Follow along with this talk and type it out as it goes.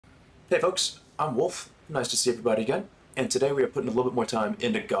Hey folks, I'm Wolf. Nice to see everybody again. And today we are putting a little bit more time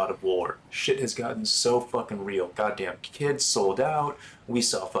into God of War. Shit has gotten so fucking real. Goddamn kids sold out. We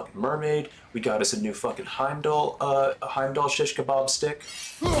saw a fucking mermaid. We got us a new fucking Heimdall shish kebab stick.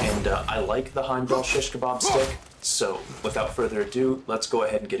 And I like the Heimdall shish kebab stick. So without further ado, let's go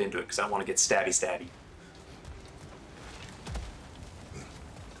ahead and get into it because I want to get stabby.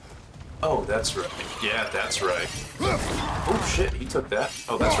 Oh, that's right. Yeah, that's right. Oh shit, he took that.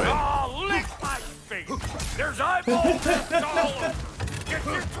 Oh, that's right. Oh, lick my face! There's eyeballs all over! Get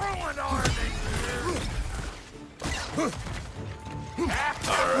your throwing arm in here!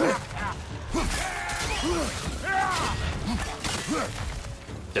 Alright.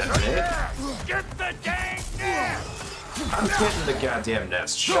 Detonate. Get the dang nest! I'm getting the goddamn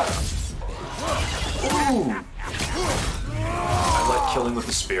nest. Shut up. Ooh. I like killing with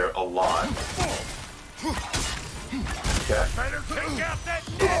the spear a lot. Okay. Better take out that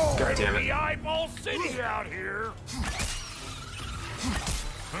nest! God damn it. The eyeball city out here!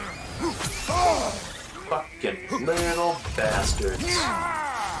 Fucking little bastards.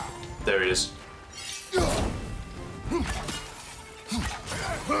 There he is.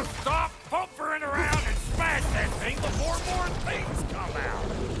 Stop pumpering around and smash that thing before more things come out!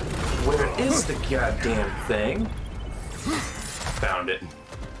 Where is the goddamn thing? Found it.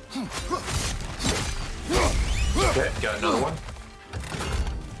 Okay, got another one.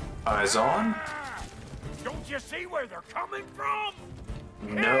 Eyes on. Don't you see where they're coming from?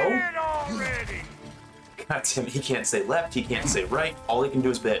 No. Hit it already! God damn it, he can't say left, he can't say right. All he can do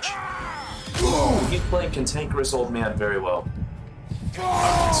is bitch. Ooh, he's playing cantankerous old man very well.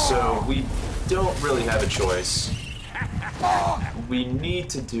 So we don't really have a choice. We need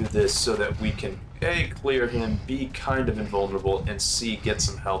to do this so that we can A, clear him, B, kind of invulnerable, and C, get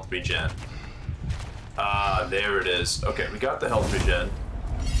some health regen. Ah, there it is. Okay, we got the health regen.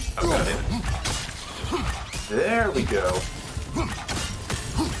 Oh, God damn it. There we go.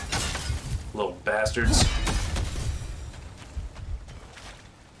 Little bastards.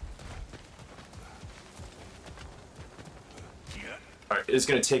 Alright, it's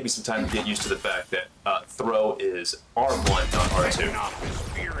going to take me some time to get used to the fact that throw is R1, not R2. Not the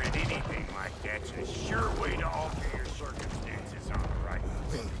spirit, anything like that's a sure way to alter your circumstances, all right.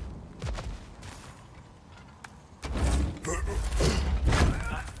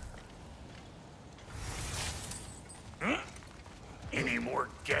 Any more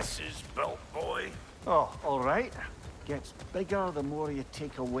guesses, belt boy? Oh, all right. Gets bigger the more you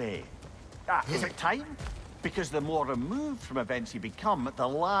take away. Ah, is it time? Because the more removed from events you become, the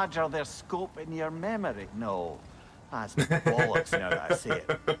larger their scope in your memory. No, that's bollocks now that I say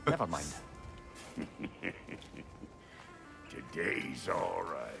it. Never mind. Today's all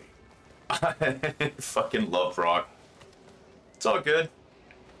right. I fucking love rock. It's all good.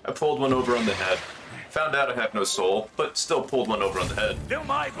 I pulled one over on the head. Found out I have no soul, but still pulled one over on the head. Them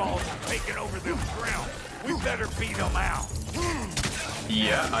eyeballs are taking over them ground. We better beat them out.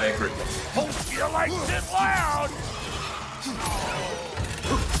 Yeah, I agree. Hope you likes it loud!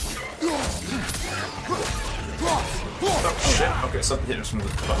 Oh shit, okay, something hit us from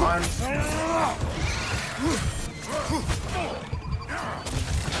behind.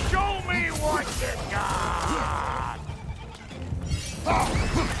 Show me what you got!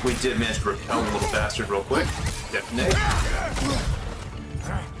 We did manage to repel the little bastard real quick. Detonate.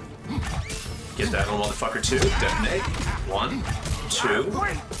 Get that little motherfucker too. Detonate. 1, 2,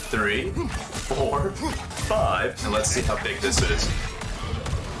 3, 4, 5. And let's see how big this is.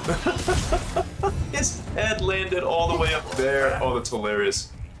 His head landed all the way up there. Oh, that's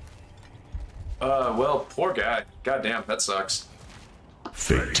hilarious. Well, poor guy. Goddamn, that sucks.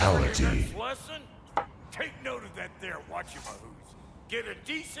 Fatality. Lesson? Take note of that there, watchamahoos. Get a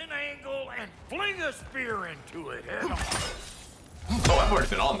decent angle and fling a spear into it head on. Oh, I've already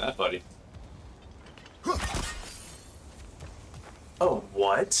been on that, buddy. Oh,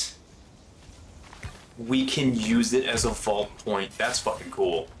 what? We can use it as a vault point. That's fucking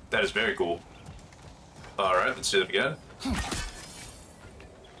cool. That is very cool. Alright, let's do that again.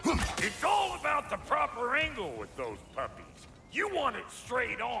 It's all about the proper angle with those puppies. You want it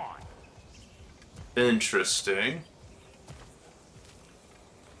straight on. Interesting.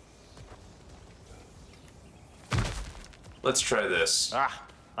 Let's try this. Ah,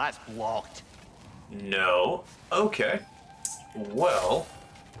 that's blocked. No. Okay. Well,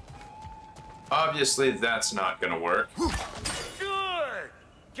 obviously that's not gonna work. Good.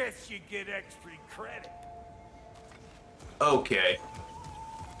 Guess you get extra credit. Okay.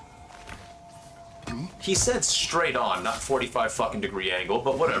 He said straight on, not 45 fucking degree angle,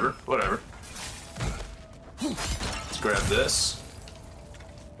 but whatever, whatever. Let's grab this.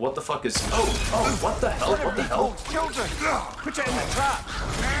 What the fuck is... Oh, what the hell? What the hell? Children! Put it in the trap!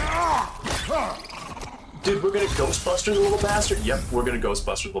 Dude, we're gonna Ghostbuster the little bastard? Yep, we're gonna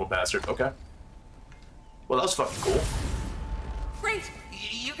Ghostbuster the little bastard. Okay. Well, that was fucking cool. Great!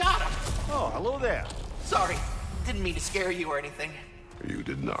 You got him! Oh, hello there. Sorry, didn't mean to scare you or anything. You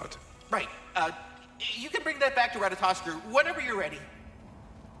did not. Right, you can bring that back to Ratatoskr whenever you're ready.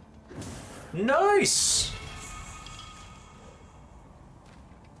 Nice!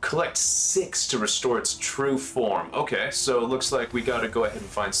 Collect 6 to restore its true form. Okay, so it looks like we gotta go ahead and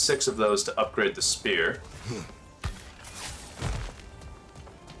find 6 of those to upgrade the spear.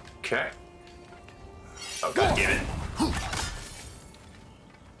 Okay. Oh, god damn it.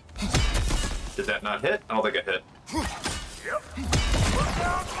 Did that not hit? I don't think it hit.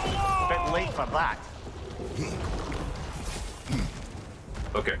 Bit late for that.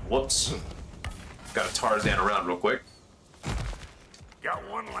 Okay, whoops. Gotta Tarzan around real quick. Got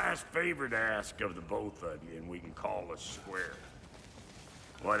one last favor to ask of the both of you, and we can call us square.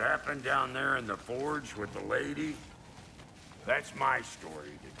 What happened down there in the forge with the lady? That's my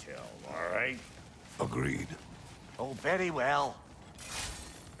story to tell, all right? Agreed. Oh, very well.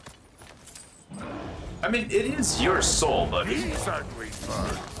 I mean, it is your soul, buddy. He's ugly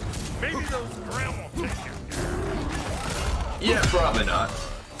bug. Maybe those Grim will take him down. Yeah, probably not.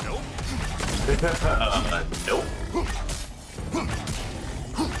 Nope. Nope.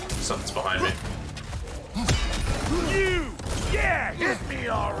 Something's behind me. You! Yeah, hit me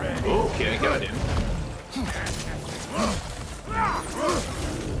already! Okay, got him.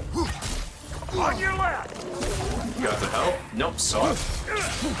 On your left! Got the help? Nope, saw it.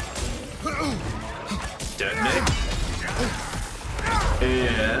 Detonate.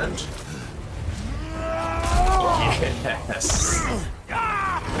 And... Yes!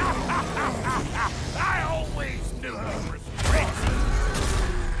 I always knew you were crazy.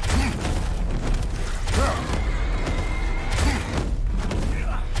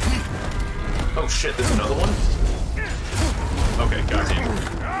 Oh shit, there's another one? Okay, got him.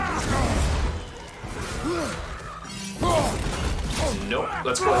 Nope,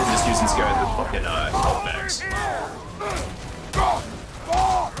 let's go ahead and just use this guy as the fucking health max.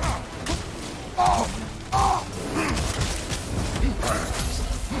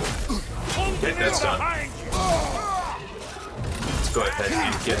 Okay, that's done. Let's go ahead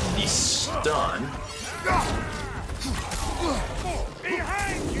and get the stun.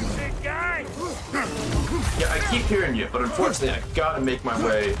 Behind you, big guy! Yeah, I keep hearing you, but unfortunately I gotta make my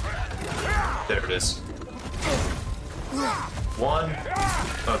way. There it is. One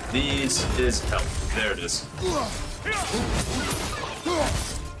of these is health. There it is.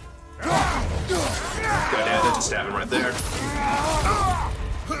 Got it, just stab him right there.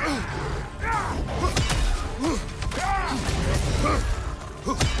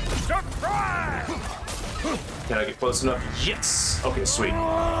 Surprise! Can I get close enough? Yes! Okay, sweet.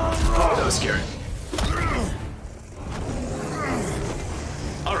 Oh, that was scary.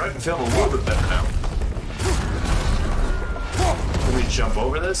 Alright, I'm feeling a little bit better now. Can we jump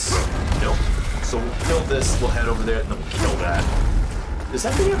over this? Nope. So we'll kill this, we'll head over there, and then we'll kill that. Does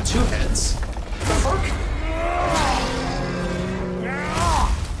that thing have 2 heads? What the fuck?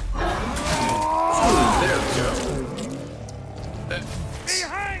 Ooh, there we go.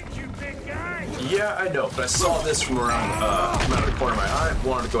 Behind you, big guy! Yeah, I know, but I saw this from around, from out of the corner of my eye.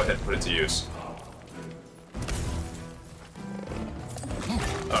 Wanted to go ahead and put it to use.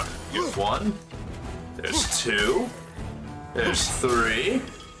 Alright, get 1. There's 2. There's 3.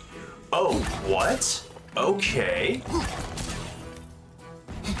 Oh, what? Okay.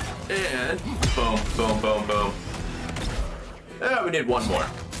 And boom, boom, boom, boom. Ah, we need 1 more.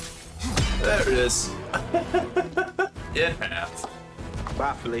 There it is. In half.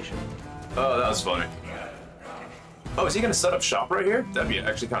 Bye, Felicia. Oh, that was funny. Oh, is he gonna set up shop right here? That'd be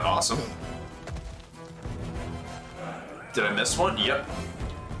actually kind of awesome. Did I miss one? Yep.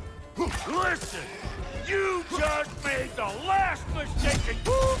 Listen! You just made the last mistake and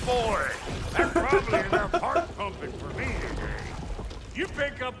boy! That's probably enough heart pumping for me today. You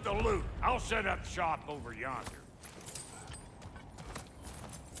pick up the loot. I'll set up shop over yonder.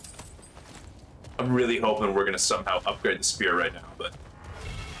 I'm really hoping we're gonna somehow upgrade the spear right now, but...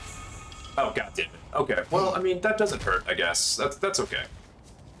 Oh, god damn it. Okay, well, I mean, that doesn't hurt, I guess. That's okay.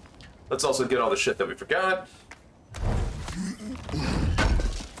 Let's also get all the shit that we forgot.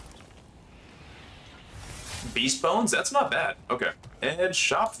 Beast bones? That's not bad. Okay. And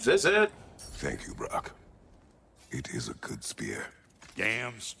shop visit. Thank you, Brock. It is a good spear.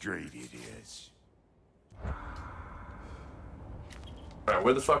 Damn straight it is. Alright,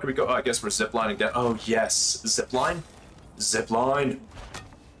 where the fuck do we go? Oh, I guess we're ziplining down. Oh, yes. Zipline? Zipline.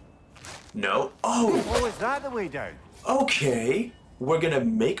 No. Oh! Oh, is that the way down? Okay. We're gonna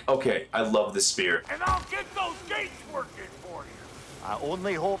make... Okay, I love the spear. And I'll get those gates working for you. I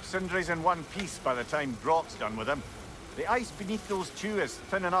only hope Sindri's in one piece by the time Brock's done with him. The ice beneath those two is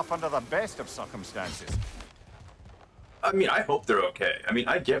thin enough under the best of circumstances. I mean, I hope they're okay. I mean,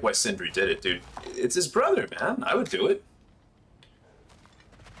 I get why Sindri did it, dude. It's his brother, man. I would do it.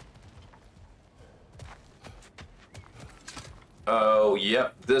 Oh,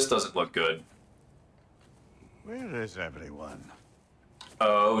 yep. This doesn't look good. Where is everyone?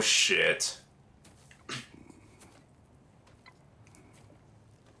 Oh, shit.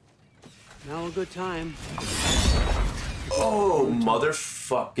 Now a good time. Oh,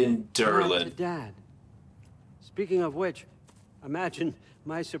 motherfucking To Durlin. Dad. Speaking of which, imagine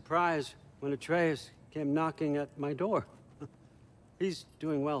my surprise when Atreus came knocking at my door. He's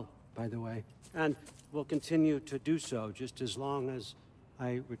doing well, by the way, and will continue to do so just as long as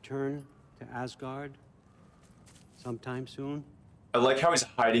I return to Asgard sometime soon. I like how he's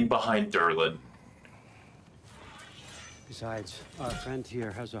hiding behind Durlin. Besides, our friend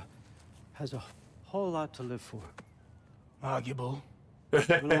here has a whole lot to live for. Arguable.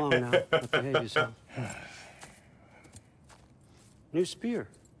 Run along now. But behave yourself. New spear.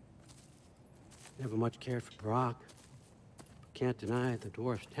 Never much cared for Brock. Can't deny the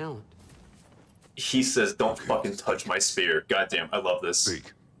dwarf's talent. He says, don't fucking touch my spear. Goddamn, I love this.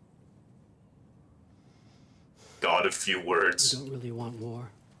 Speak. God, a few You words. don't really want war,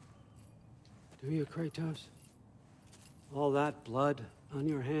 do you, Kratos? All that blood on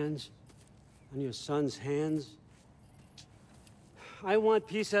your hands, on your son's hands. I want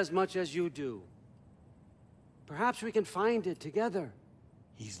peace as much as you do. Perhaps we can find it together.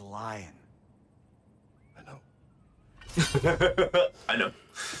 He's lying. I know. I know.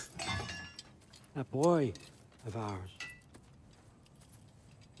 That boy of ours.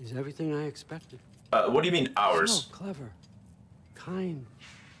 He's everything I expected. What do you mean, ours? So clever, kind.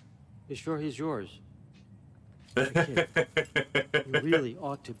 You sure he's yours? Kid, you really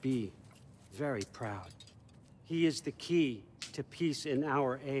ought to be very proud. He is the key to peace in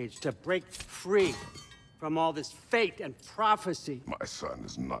our age, to break free from all this fate and prophecy. My son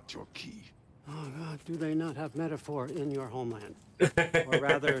is not your key. Oh, God, do they not have metaphor in your homeland? Or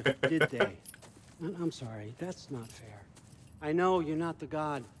rather, did they? I'm sorry, that's not fair. I know you're not the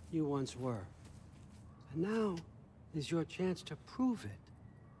god you once were. And now is your chance to prove it.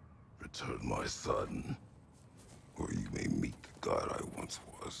 Return my son, or you may meet the god I once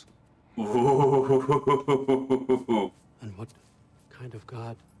was. Ooh. And what kind of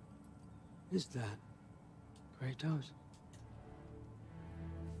god is that, Kratos?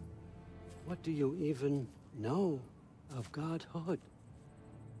 What do you even know of godhood?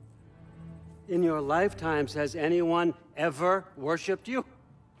 In your lifetimes, has anyone ever worshipped you?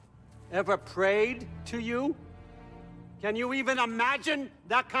 Ever prayed to you? Can you even imagine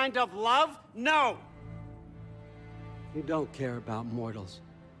that kind of love? No! You don't care about mortals.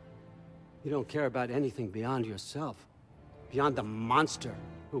 You don't care about anything beyond yourself. Beyond the monster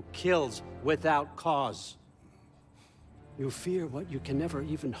who kills without cause. You fear what you can never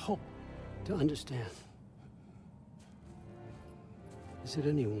even hope to understand. Is it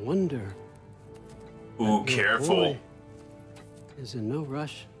any wonder Ooh, that your careful. boy is in no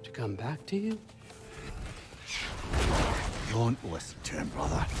rush to come back to you? Don't listen to him,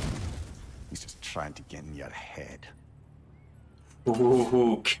 brother. He's just trying to get in your head.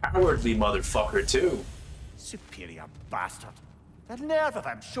 Ooh, cowardly motherfucker, too. Superior bastard. The nerve of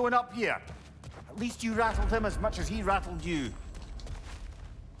him showing up here. At least you rattled him as much as he rattled you.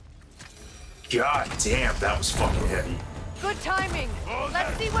 God damn, that was fucking heavy. Good timing.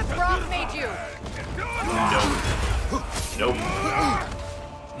 Let's see what Brock made you. Nope.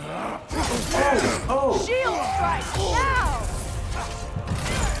 Oh! Shield strike now.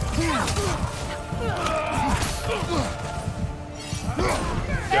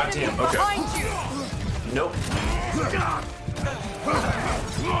 Goddamn, okay. Behind you. Nope.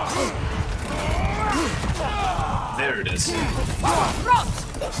 There it is.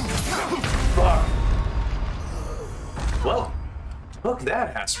 Fuck. Well, fuck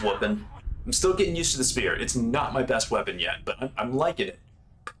that ass whooping. I'm still getting used to the spear. It's not my best weapon yet, but I'm liking it.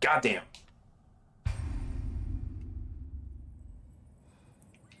 Goddamn.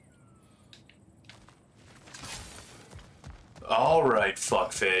 Alright,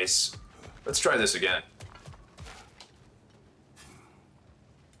 fuckface. Let's try this again.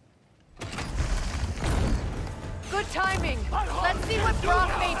 Good timing. Let's see what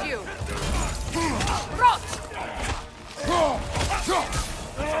Brock made you. Brock!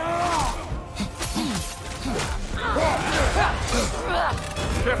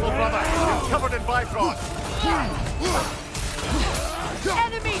 Careful, brother. covered in Bifrost.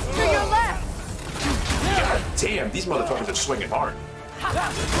 Enemies to your left! God damn, these motherfuckers are swinging hard.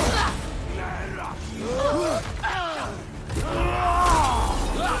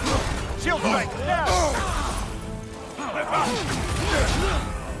 Shield strike, now!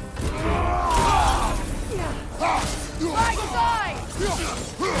 Right side!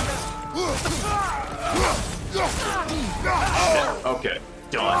 Okay,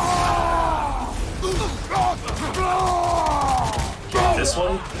 done. Okay, this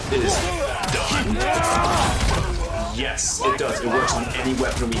one is done. Yes, it does. It works on any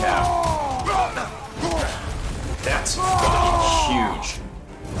weapon we have. That's fucking huge.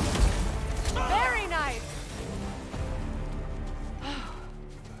 Very nice!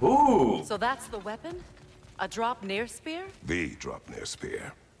 Ooh. So that's the weapon? A drop near spear? The Dropnir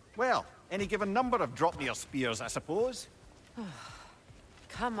spear. Well, any given number of Dropnir spears, I suppose.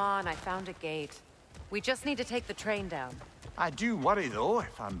 Come on, I found a gate. We just need to take the train down. I do worry, though,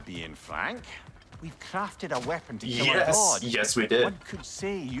 if I'm being frank. We've crafted a weapon to kill a Yes, god. yes we did. One could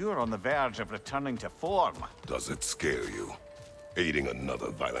say you're on the verge of returning to form. Does it scare you? Aiding another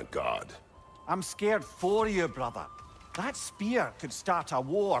violent god? I'm scared for you, brother. That spear could start a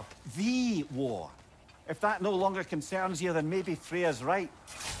war. The war. If that no longer concerns you, then maybe Freya's right.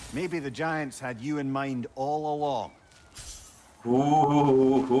 Maybe the Giants had you in mind all along.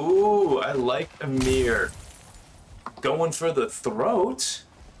 Ooh, I like Amir. Going for the throat?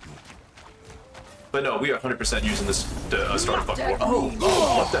 But no, we are 100% using this to start a fucking war. Oh,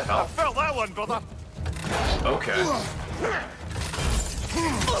 what the hell? Felt that one, brother. Okay.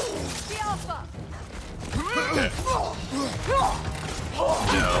 The Alpha!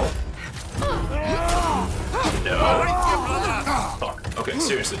 No. No. Fuck. Okay,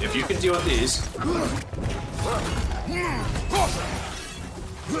 seriously, if you can deal with these. God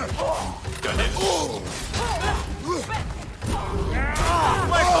damn it.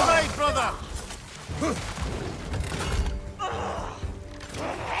 Left to right, brother.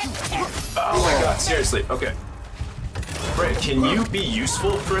 Oh my god, seriously. Okay. Fred, can you be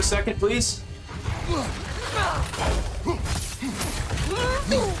useful for a second, please?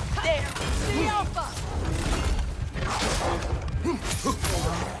 There! The Alpha!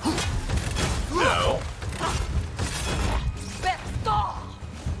 No.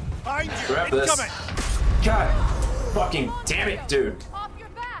 Behind you. Grab this. Incoming. God fucking damn it, dude. Off your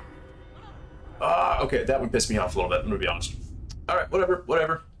back! Okay, that one pissed me off a little bit, I'm gonna be honest. Alright,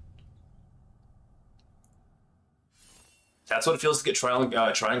 whatever. That's what it feels to get triangled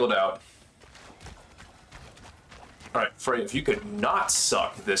out. Alright, Frey, if you could not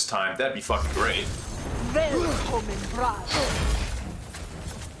suck this time, that'd be fucking great. Welcome, brother!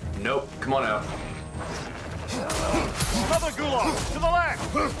 Nope, come on out. Another gulag to the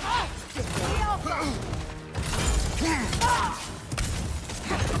left. The Alpha!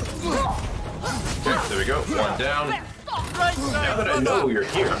 Okay, there we go, one down. Now that I know you're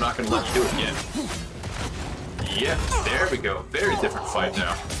here, I'm not gonna let you do it again. Yep, there we go. Very different fight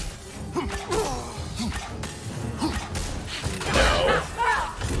now. No.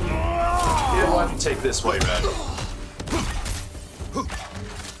 Yeah, why don't you take this way, man?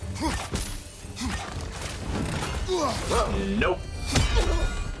 Nope.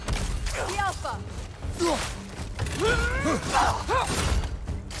 The Alpha!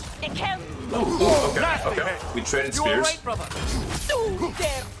 It can Ooh, okay. We traded You all spears. right, brother? do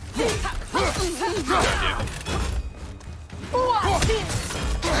there! God damn it. What is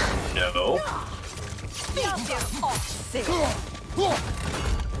No. the Alpha? Offset!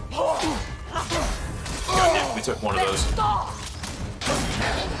 God damn it, we took one of those.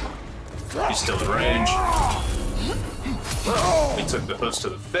 He's still in range. We took the hoofs to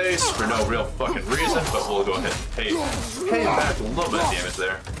the face for no real fucking reason, but we'll go ahead and pay him back a little bit of damage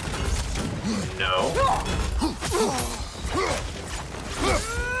there. No.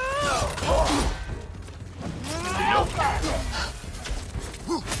 Nope.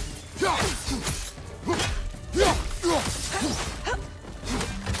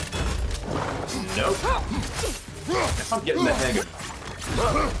 Nope. I'm getting the hang of it.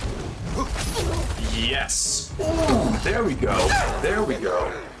 Yes. Ooh, there we go. There we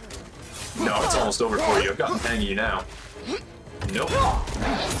go. No, it's almost over for you. I've gotten the hang of you now. Nope.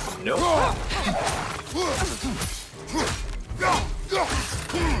 Nope.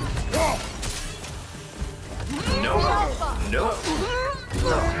 Nope. Nope.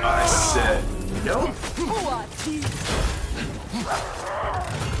 I said nope.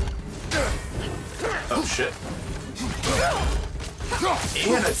 Oh shit.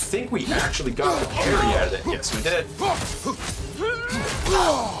 And I think we actually got the parry out of it. Yes, we did.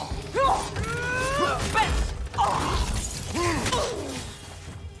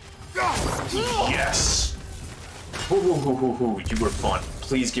 Yes! Ooh, you were fun.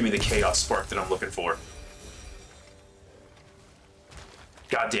 Please give me the chaos spark that I'm looking for.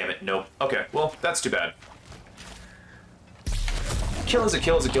 God damn it, nope. Okay, well, that's too bad. Kill is a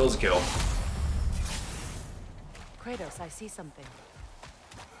kill is a kill is a kill. Kratos, I see something.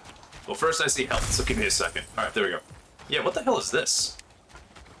 Well, first I see health, so give me a second. Alright, there we go. Yeah, what the hell is this?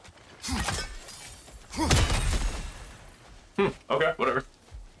 Okay, whatever.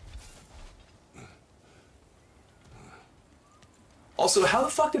 Also, how the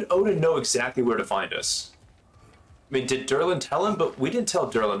fuck did Odin know exactly where to find us? I mean, did Durlin tell him? But we didn't tell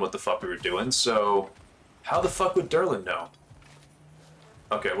Durlin what the fuck we were doing, so... How the fuck would Durlin know?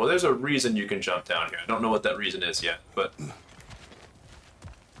 Okay, well, there's a reason you can jump down here. I don't know what that reason is yet, but...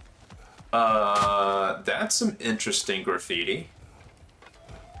 That's some interesting graffiti.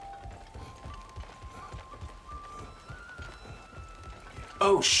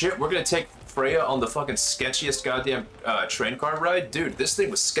 Oh shit, we're gonna take Freya on the fucking sketchiest goddamn train car ride? Dude, this thing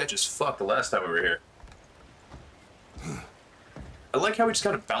was sketch as fuck the last time we were here. I like how we just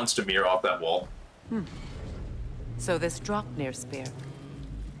kind of bounced a mirror off that wall. So this Draupnir spear.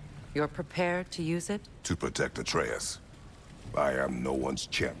 You're prepared to use it? To protect Atreus. I am no one's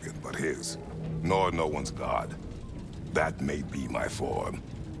champion but his, nor no one's god. That may be my form.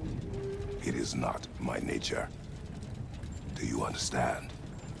 It is not my nature. Do you understand?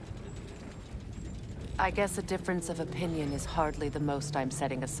 I guess a difference of opinion is hardly the most I'm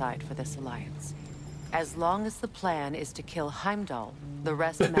setting aside for this alliance. As long as the plan is to kill Heimdall, the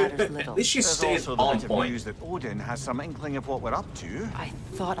rest matters little. At least she There's stays also the on bit of point. news that Odin has some inkling of what we're up to. I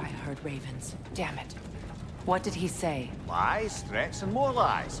thought I heard ravens. Damn it. What did he say? Lies, threats, and more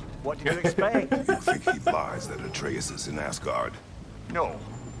lies. What did you expect? You think he lies that Atreus is in Asgard? No.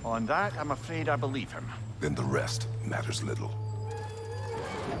 On that, I'm afraid I believe him. Then the rest matters little.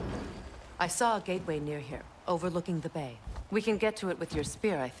 I saw a gateway near here, overlooking the bay. We can get to it with your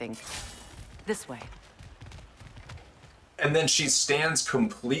spear, I think. This way. And then she stands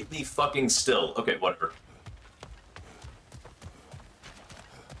completely fucking still. Okay, whatever.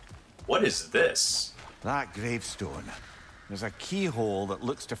 What is this? That gravestone. There's a keyhole that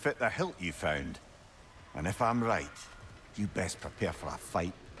looks to fit the hilt you found. And if I'm right, you best prepare for a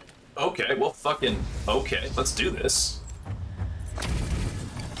fight. Okay, well, fucking... Okay, let's do this.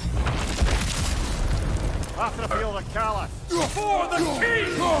 After the field of Callus. For the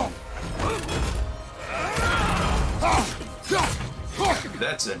king!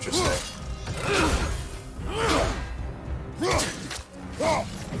 That's interesting.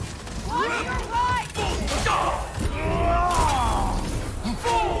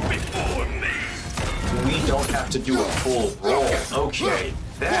 Fall before me! We don't have to do a full roll. Okay,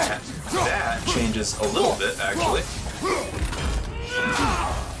 that changes a little bit, actually.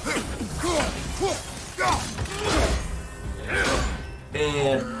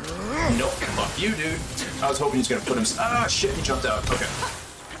 And nope, fuck you, dude. I was hoping he was gonna put him. Ah, shit, he jumped out. Okay.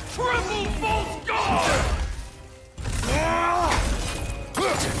 Triple false god!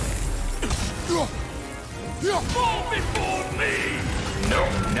 Fall before me!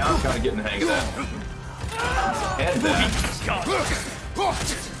 Nope, now I'm kind of getting the hang of that. And that.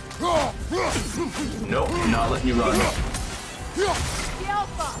 Nope, not letting you run.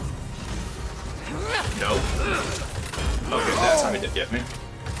 Nope. Okay, that's how he did get me.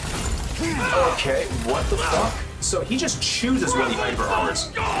 Okay, what the fuck? So he just chooses when he hyper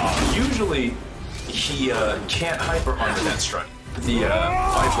armors. Usually, he can't hyper armor that strike. The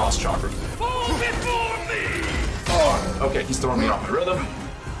Bifrost chakra. Fall before me! Okay, he's throwing me off my rhythm.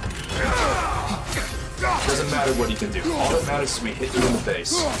 Doesn't matter what he can do. All that matters is we hit you in the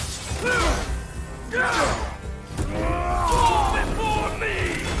face. Fall before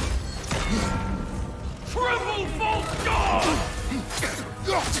me! Triple false god!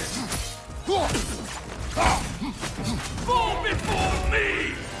 Fall before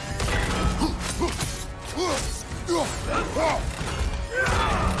me!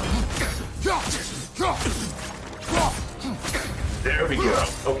 There we go.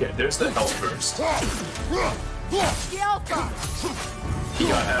 Okay, there's the health burst. He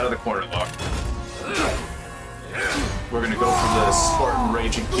got out of the corner lock. We're gonna go for the Spartan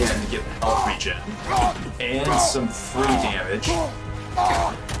Rage again to get the health regen. And some free damage.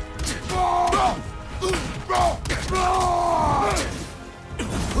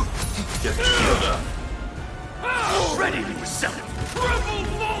 Get the shield up. Ready to accept triple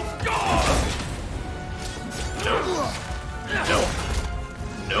false god! Nope. Nope.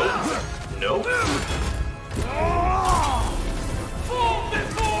 Nope. Nope. Fall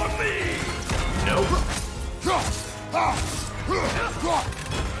before me! Nope. Okay.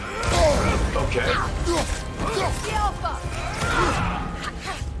 The Alpha!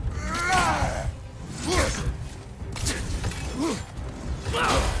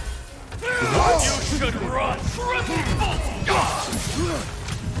 You should run!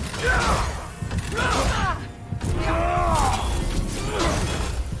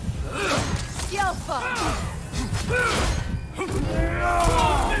 The Alpha!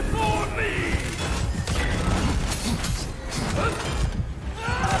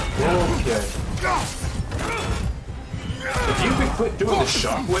 Okay. If you could quit doing the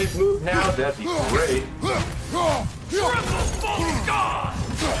shockwave move now, that'd be great. Oh,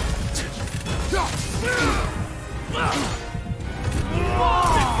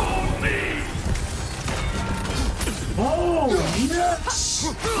 yes!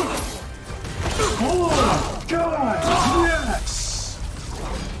 Oh, God, yes!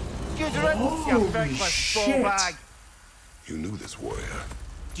 Good riddance, you Holy feckless shit. bag. You knew this warrior.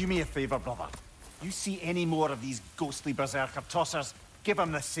 Do me a favor, brother. You see any more of these ghostly berserker tossers, give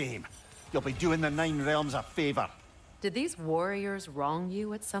them the same. You'll be doing the Nine Realms a favor. Did these warriors wrong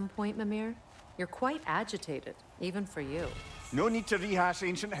you at some point, Mimir? You're quite agitated, even for you. No need to rehash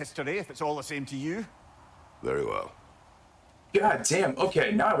ancient history if it's all the same to you. Very well. God damn,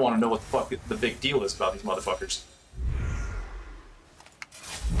 okay, now I want to know what the fuck the big deal is about these motherfuckers.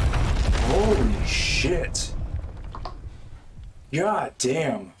 Holy shit. God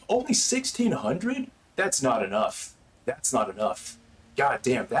damn. Only 1,600? That's not enough. That's not enough. God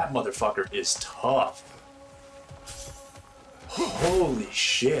damn, that motherfucker is tough. Holy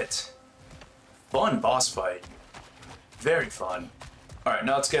shit. Fun boss fight. Very fun. All right,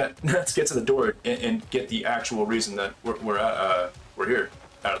 now let's get to the door and get the actual reason that we're here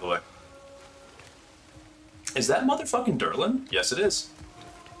out of the way. Is that motherfucking Durlin? Yes, it is.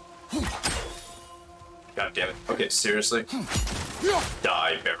 God damn it. Okay, seriously.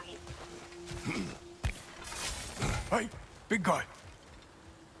 Die, Beryl. Hey, big guy.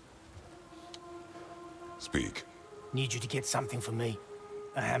 Speak. Need you to get something for me.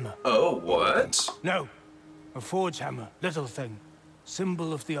 A hammer. Oh, what? No. A forge hammer. Little thing.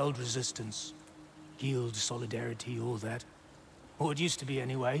 Symbol of the old resistance. Guild, solidarity, all that. Or it used to be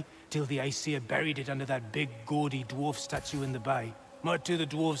anyway, till the Aesir buried it under that big, gaudy dwarf statue in the bay. Might do the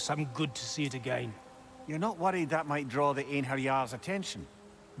dwarves some good to see it again. You're not worried that might draw the Einherjar's attention?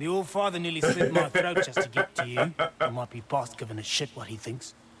 The old father nearly slit my throat just to get to you. I might be past giving a shit what he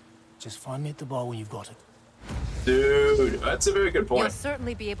thinks. Just find me at the bar when you've got it. Dude, that's a very good You'll point.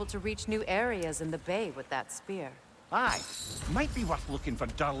 certainly be able to reach new areas in the bay with that spear. Aye. Might be worth looking for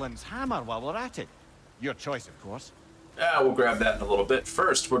Durlin's hammer while we're at it. Your choice, of course. We'll grab that in a little bit.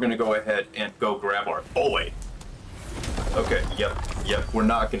 First, we're gonna go ahead and go grab our boy. Okay, yep, we're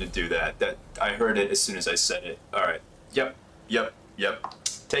not gonna do that. That I heard it as soon as I said it. All right, yep.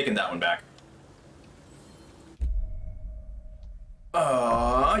 Taking that one back.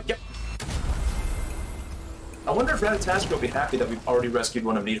 Yep. I wonder if Ratatasker will be happy that we've already rescued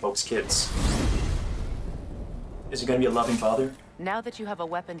one of Needhawk's kids. Is he gonna be a loving father? Now that you have a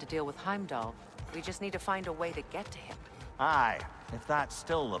weapon to deal with Heimdall, we just need to find a way to get to him. Aye, if that's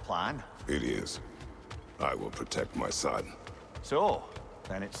still the plan. It is. I will protect my son. So,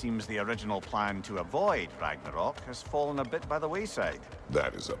 then it seems the original plan to avoid Ragnarok has fallen a bit by the wayside.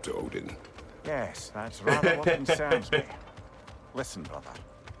 That is up to Odin. Yes, that's rather what concerns me. Listen, brother.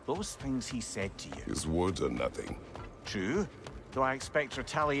 Those things he said to you. His words are nothing. True, though I expect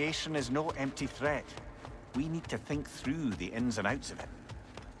retaliation is no empty threat. We need to think through the ins and outs of it.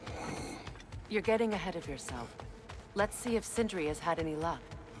 You're getting ahead of yourself. Let's see if Sindri has had any luck.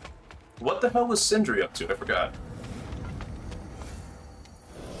 What the hell was Sindri up to? I forgot.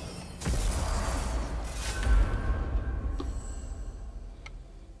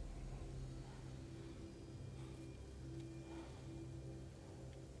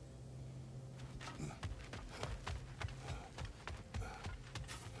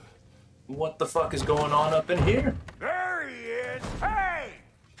 What the fuck is going on up in here? There he is! Hey!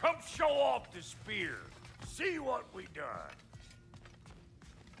 Come show off the spear. See what we done.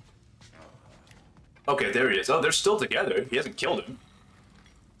 Okay, there he is. Oh, they're still together. He hasn't killed him.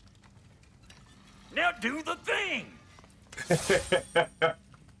 Now do the thing!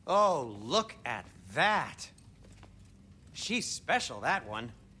 Oh, look at that. She's special, that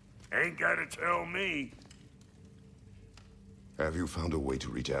one. Ain't gotta tell me. Have you found a way to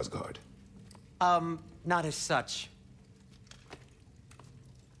reach Asgard? Not as such.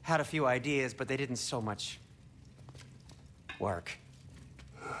 Had a few ideas, but they didn't so much work.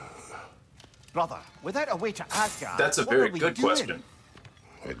 Brother, without a way to Asgard, That's a what very are we good doing? question.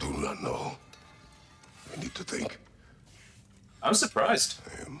 I do not know. I need to think. I'm surprised.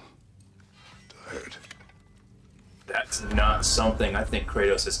 I am tired. That's not something I think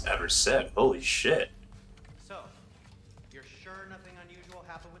Kratos has ever said. Holy shit. So, you're sure nothing unusual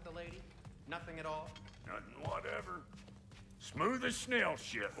happened with the lady? Nothing at all? Nothing whatever. Smooth as snail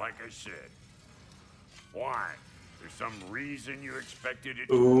shit, like I said. Why? There's some reason you expected it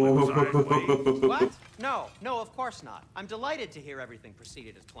to flip sideways? What? No, of course not. I'm delighted to hear everything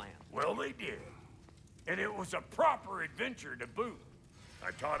proceeded as planned. Well, they did. And it was a proper adventure to boot. I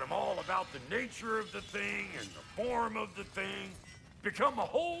taught them all about the nature of the thing and the form of the thing. Become a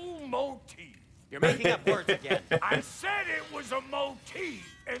whole motif. You're making up words again. I said it was a motif,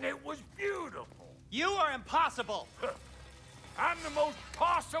 and it was beautiful. You are impossible. I'm the most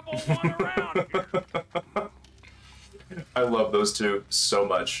possible one around here. I love those two so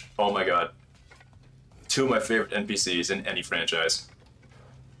much. Oh my god. Two of my favorite NPCs in any franchise.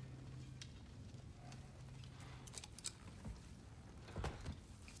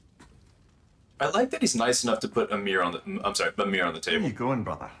 I like that he's nice enough to put Amir on the Amir on the table. Where you going,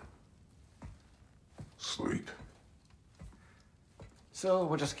 brother? Sleep. So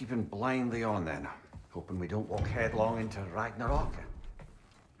we're just keeping blindly on then, hoping we don't walk headlong into Ragnarok.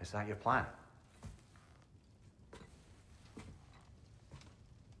 Is that your plan?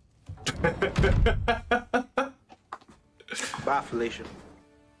 Bafflation.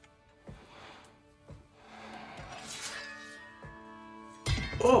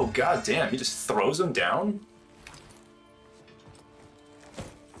 Oh god damn, he just throws him down?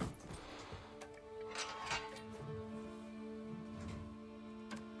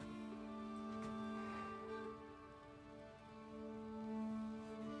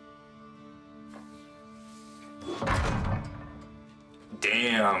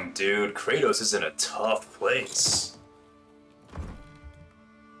 Damn, dude, Kratos is in a tough place.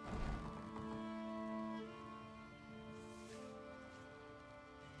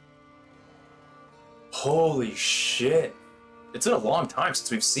 Holy shit. It's been a long time since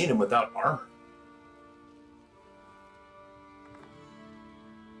we've seen him without armor.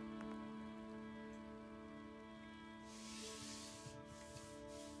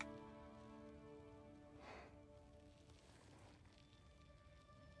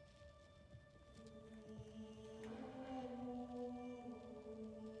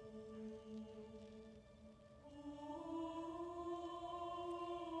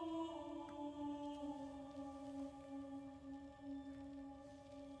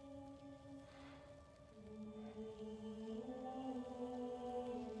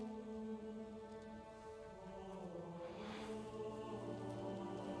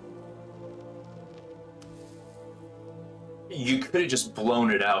 You could have just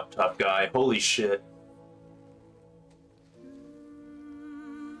blown it out, tough guy. Holy shit.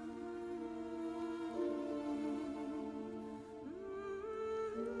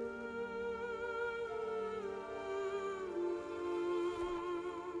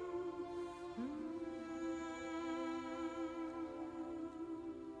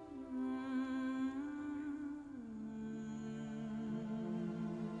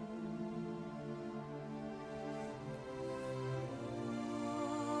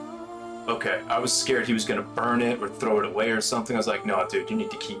 Okay, I was scared he was gonna burn it or throw it away or something. I was like, no, dude, you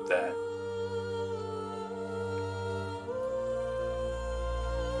need to keep that.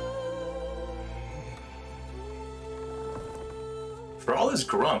 For all his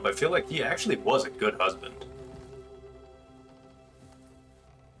grump, I feel like he actually was a good husband.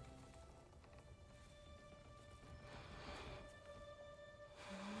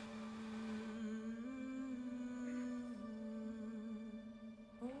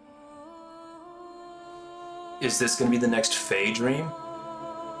 Is this gonna be the next Faye dream?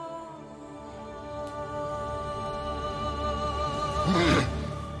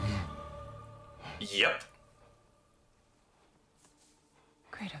 Yep.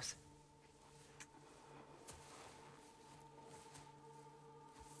 Kratos.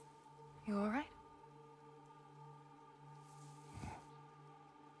 You all right?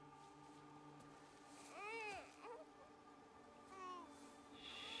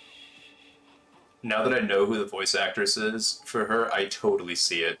 Now that I know who the voice actress is for her, I totally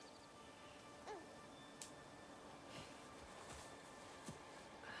see it.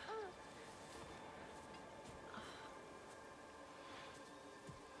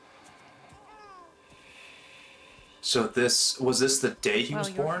 So was this the day he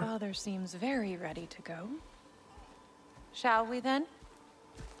was born? Well, your father seems very ready to go. Shall we then?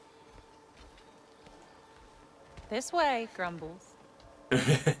 This way, Grumbles.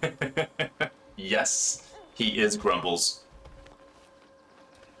 Yes, he is Grumbles.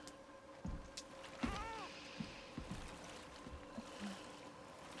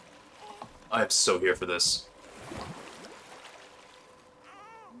 I'm so here for this.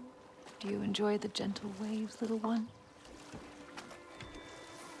 Do you enjoy the gentle waves, little one?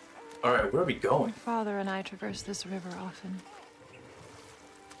 Alright, where are we going? My father and I traverse this river often.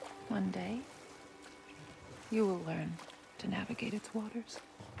 One day, you will learn to navigate its waters.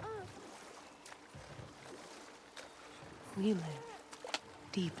 We live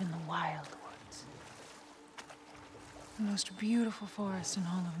deep in the wild woods. The most beautiful forest in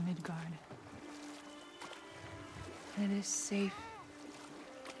all of Midgard. And it is safe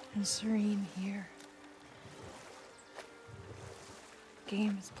and serene here.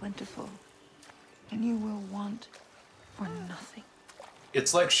 Game is plentiful, and you will want for nothing.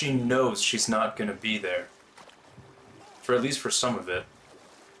 It's like she knows she's not gonna be there. For at least for some of it.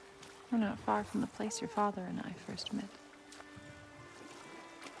 We're not far from the place your father and I first met.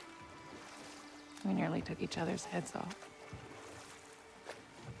 We nearly took each other's heads off.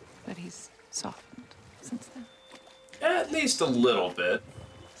 But he's softened since then. At least a little bit.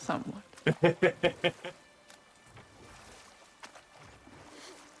 Somewhat.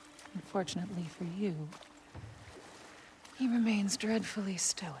 Unfortunately for you, he remains dreadfully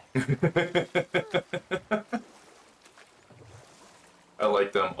stoic. I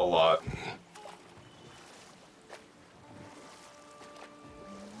like them a lot.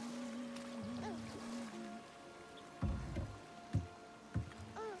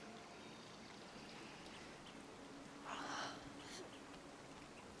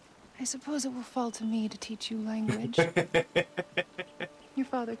 I suppose it will fall to me to teach you language. Your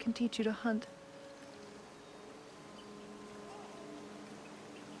father can teach you to hunt.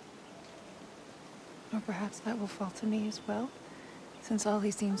 Or perhaps that will fall to me as well, since all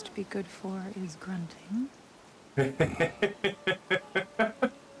he seems to be good for is grunting.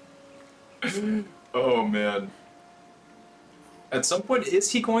 Oh, man. At some point,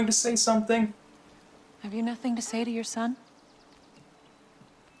 is he going to say something? Have you nothing to say to your son?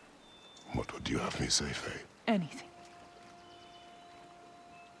 What would you have me say, Faye? Anything.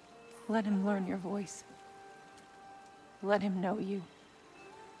 Let him learn your voice. Let him know you.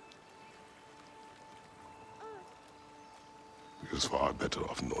 He is far better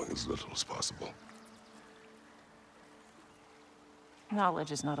off knowing as little as possible.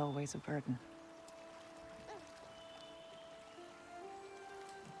 Knowledge is not always a burden.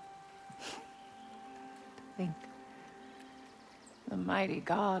 Think. The mighty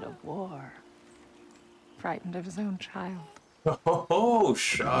god of war, frightened of his own child. Oh,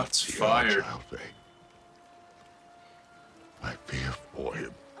 shots fired. Child, Faye. I fear for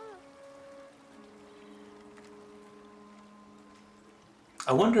him.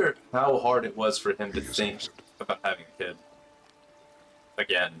 I wonder how hard it was for him to think about having a kid.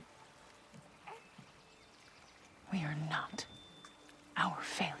 Again. We are not our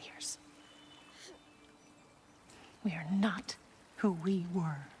failures. We are not who we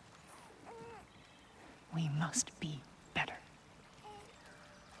were. We must be better.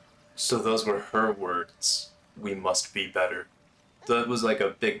 So those were her words. We must be better. That was like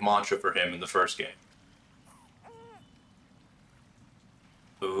a big mantra for him in the first game.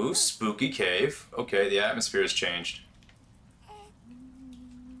 Ooh, spooky cave. Okay, the atmosphere has changed.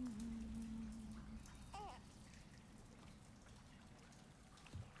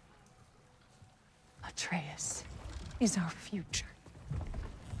 Atreus is our future.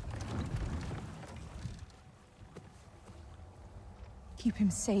 Keep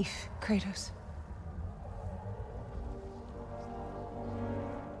him safe, Kratos.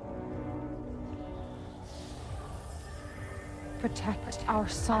 Protect our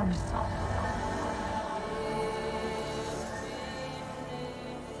son.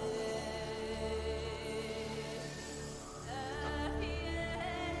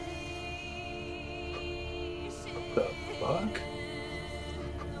 What the fuck?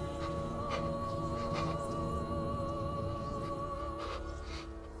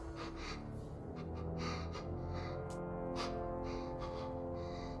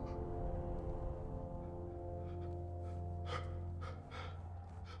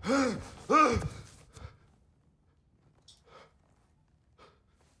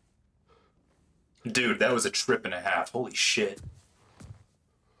 Dude, that was a trip and a half. Holy shit.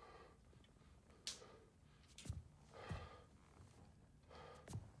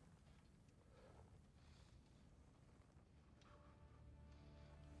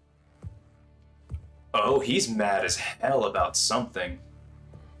 Oh, he's mad as hell about something.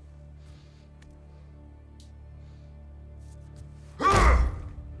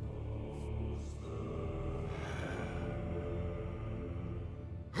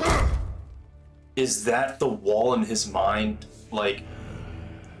 Is that the wall in his mind? Like,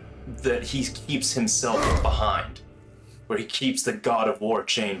 that he keeps himself behind, where he keeps the god of war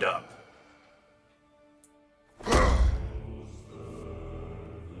chained up.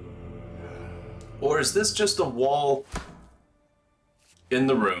 Or is this just a wall in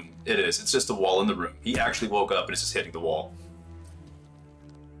the room? It is. It's just a wall in the room. He actually woke up and is just hitting the wall.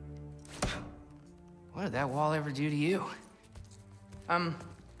 What did that wall ever do to you?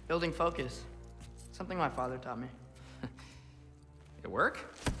 Building focus. Something my father taught me. It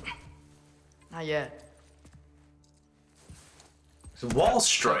work? Not yet. So wall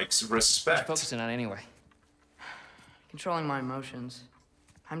strikes, respect. What you focusing on anyway? Controlling my emotions.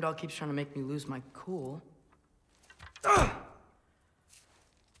 Heimdall keeps trying to make me lose my cool. I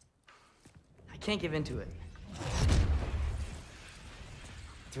can't give into it.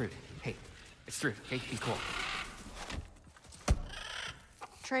 Thrud, hey, it's Thrud, okay? Be cool.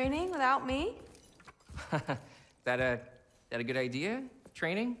 Training without me? That a good idea?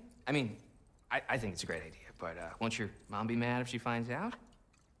 Training? I mean, I think it's a great idea, but won't your mom be mad if she finds out?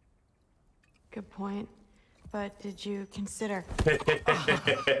 Good point. But did you consider...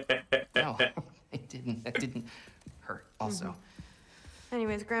 No, it didn't. That didn't hurt, also.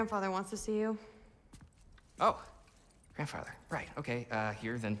 Anyways, grandfather wants to see you. Oh, grandfather. Right, okay.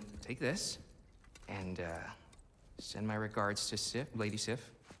 Here, then take this. And, send my regards to Sif, Lady Sif.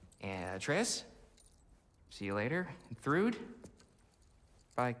 And, Atreus, see you later. And Thrud.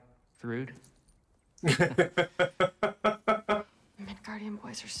 Bye, Thrud. Midgardian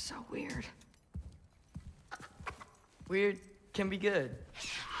boys are so weird. Weird can be good.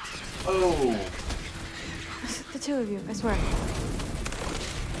 Oh. The two of you, I swear.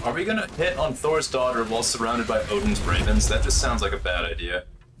 Are we gonna hit on Thor's daughter while surrounded by Odin's ravens? That just sounds like a bad idea.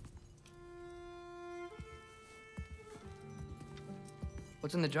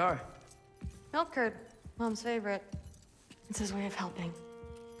 What's in the jar? Milk curd, Mom's favorite. It's his way of helping.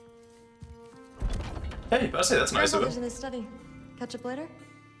 Hey, I say that's nice of Grandfather's him. in his study. Catch up later?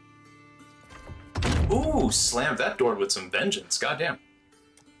 Ooh, slammed that door with some vengeance. Goddamn.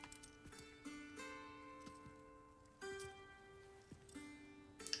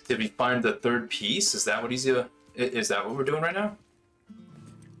 Did we find the third piece? Is that what he's is that what we're doing right now?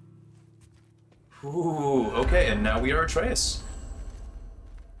 Ooh, okay, and now we are Atreus.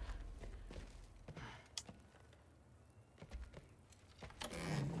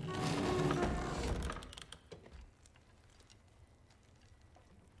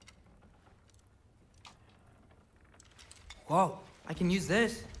 Whoa, I can use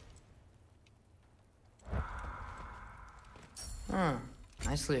this.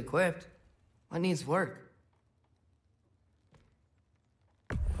 Nicely equipped. What needs work?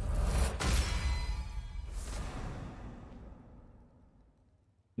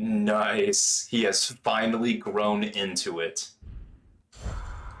 Nice. He has finally grown into it.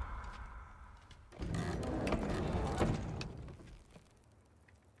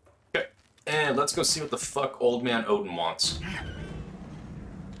 Okay, and let's go see what the fuck old man Odin wants.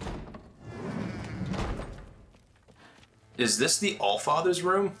 Is this the Allfather's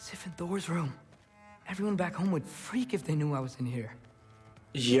room? Sif and Thor's room. Everyone back home would freak if they knew I was in here.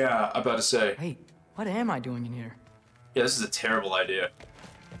 Yeah, I'm about to say. Hey, what am I doing in here? Yeah, this is a terrible idea.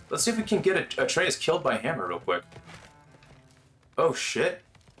 Let's see if we can get Atreus killed by hammer real quick. Oh shit.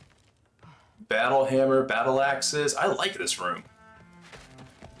 Battle hammer, battle axes. I like this room.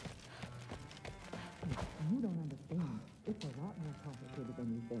 You don't understand. It's a lot more complicated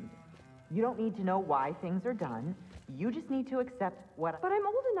than you think. You don't need to know why things are done. You just need to accept what... But I'm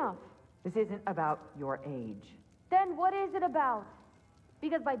old enough. This isn't about your age. Then what is it about?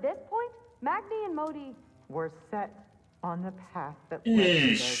 Because by this point, Magni and Modi... We're set on the path that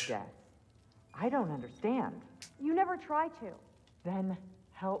leads to their death. I don't understand. You never try to. Then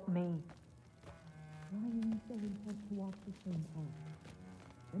help me. Why are you so intent to walk the same path?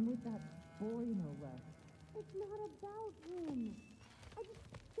 And with that boy no less. It's not about him.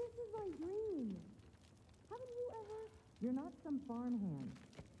 This is my dream. Haven't you ever? You're not some farmhand.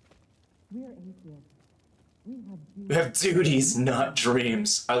 We're atheists. We have duties, not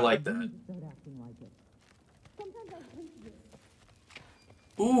dreams. I like that. Start acting like it. Sometimes I hate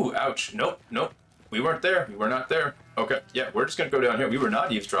you. Ooh, ouch. Nope, nope. We weren't there. We were not there. Okay, yeah, we're just gonna go down here. We were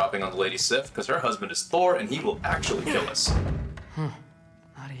not eavesdropping on the Lady Sif, because her husband is Thor, and he will actually kill us.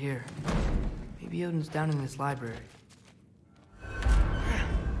 Not here. Maybe Odin's down in this library.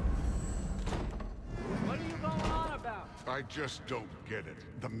 What are you going on about? I just don't get it.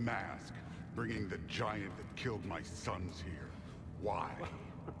 The mask. Bringing the giant that killed my sons here. Why?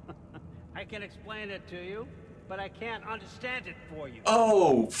 I can explain it to you, but I can't understand it for you.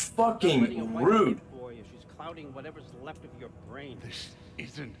 Oh, fucking rude. For you. She's clouding whatever's left of your brain.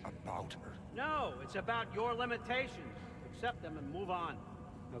 isn't about her. No, it's about your limitations. Accept them and move on.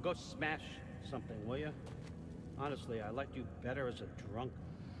 Now go smash something, will you? Honestly, I liked you better as a drunk.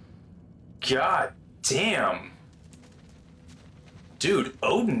 God damn. Dude,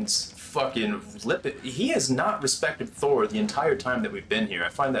 Odin's fucking lip. He has not respected Thor the entire time that we've been here. I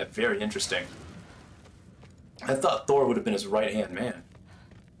find that very interesting. I thought Thor would have been his right-hand man.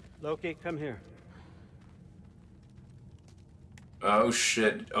 Loki, come here. Oh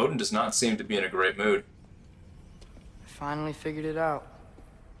shit, Odin does not seem to be in a great mood. I finally figured it out.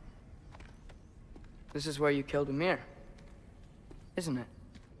 This is where you killed Ymir, isn't it?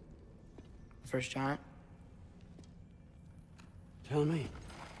 The first giant? Tell me,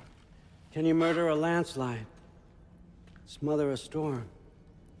 can you murder a landslide? Smother a storm?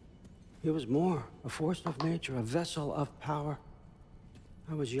 He was more, a force of nature, a vessel of power.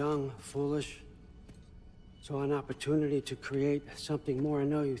 I was young, foolish, saw an opportunity to create something more. I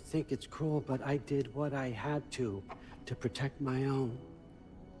know you think it's cruel, but I did what I had to protect my own.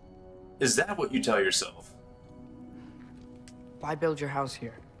 Is that what you tell yourself? Why build your house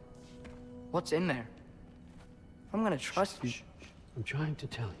here? What's in there? I'm gonna trust you. I'm trying to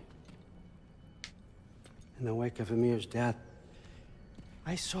tell you. In the wake of Ymir's death,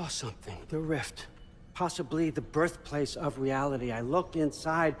 I saw something, the rift. Possibly the birthplace of reality. I looked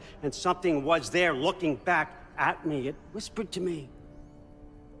inside, and something was there looking back at me. It whispered to me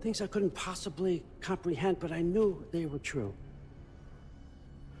things I couldn't possibly comprehend, but I knew they were true.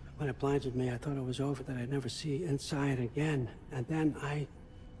 When it blinded me, I thought it was over, that I'd never see inside again. And then I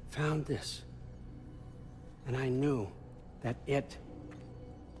found this. And I knew that it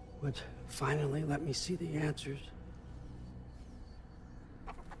would finally let me see the answers.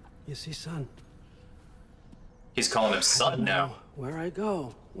 You see, son? He's calling him son now. Where I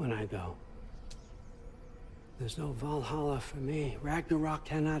go when I go. There's no Valhalla for me. Ragnarok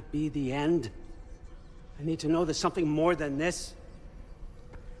cannot be the end. I need to know there's something more than this.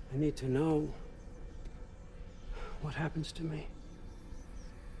 I need to know what happens to me.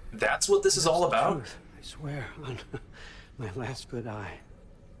 That's what this is all about? Truth, I swear on my last good eye.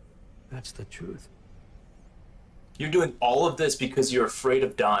 That's the truth. You're doing all of this because you're afraid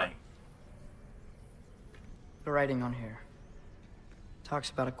of dying. The writing on here talks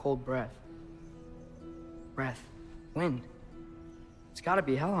about a cold breath. Breath. Wind. It's gotta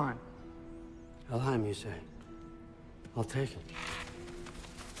be Helheim. Helheim, you say? I'll take it.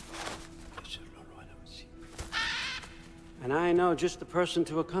 And I know just the person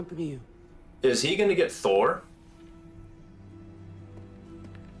to accompany you. Is he gonna get Thor?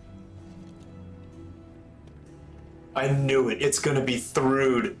 I knew it. It's gonna be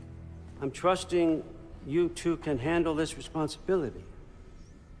Thrud. I'm trusting you two can handle this responsibility.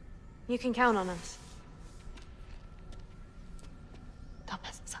 You can count on us. Don't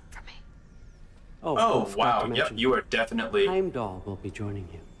mess this up for me. Oh wow. Yep, you are definitely... Heimdall will be joining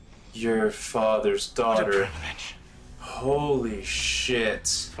you. Your father's daughter. Holy shit.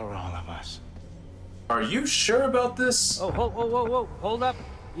 For all of us. Are you sure about this? Oh, whoa, hold up.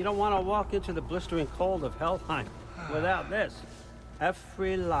 You don't want to walk into the blistering cold of Helheim without this.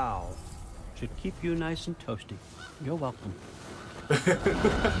 Every Lau should keep you nice and toasty. You're welcome.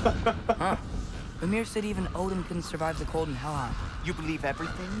 Huh. Ymir said even Odin couldn't survive the cold in Helheim. You believe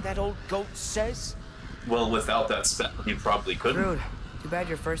everything that old goat says? Well, without that spell, you probably couldn't. Rude. Too bad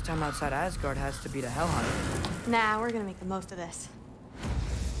your first time outside Asgard has to be to Helheim. Nah, we're gonna make the most of this.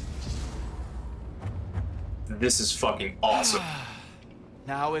 This is fucking awesome.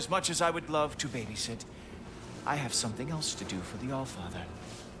 Now, as much as I would love to babysit, I have something else to do for the Allfather.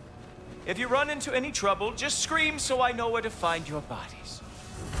 If you run into any trouble, just scream so I know where to find your bodies.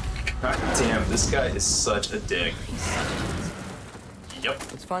 God damn, this guy is such a dick. Yep.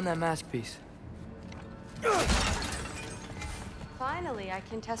 Let's find that mask piece. Finally, I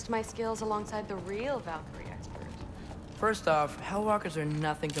can test my skills alongside the real Valkyrie expert. First off, Hellwalkers are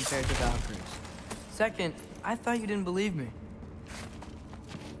nothing compared to Valkyries. Second, I thought you didn't believe me.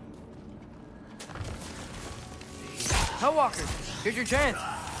 Hellwalkers, here's your chance.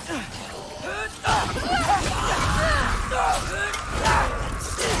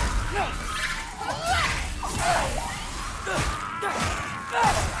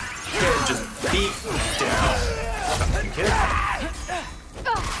 Just beat down.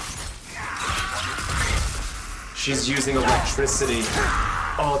 She's using electricity.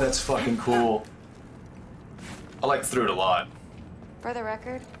 Oh, that's fucking cool. I like Thrud a lot. For the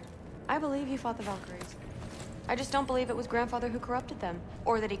record, I believe you fought the Valkyries. I just don't believe it was Grandfather who corrupted them,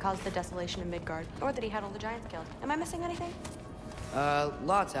 or that he caused the desolation of Midgard, or that he had all the giants killed. Am I missing anything?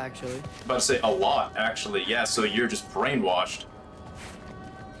 Lots, actually. About to say a lot, actually. Yeah, so you're just brainwashed.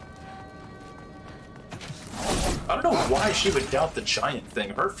 I don't know why she would doubt the giant thing.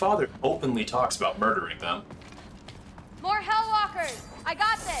 Her father openly talks about murdering them. More Hellwalkers! I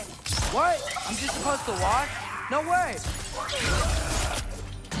got this! What? I'm just supposed to watch? No way!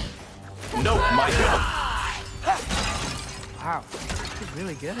 No, Micah. Wow, this is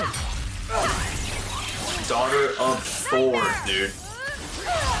really good. Daughter of Thor, dude.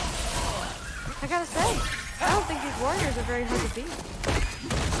 I gotta say, I don't think these warriors are very hard to beat.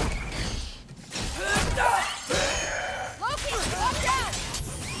 Loki, watch out!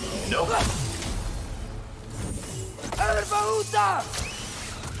 Nope.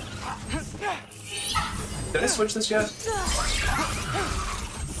 Did I switch this yet?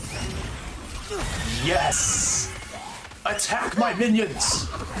 Yes! Attack my minions!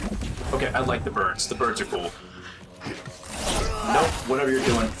 Okay, I like the birds. The birds are cool. Nope, whatever you're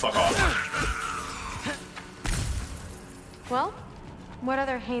doing, fuck off. Well, what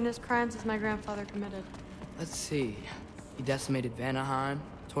other heinous crimes has my grandfather committed? Let's see. He decimated Vanaheim,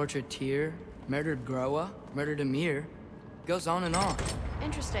 tortured Tyr, murdered Groa, murdered Ymir. Goes on and on.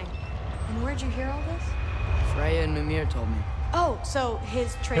 Interesting. And where'd you hear all this? Freya and Mimir told me. Oh, so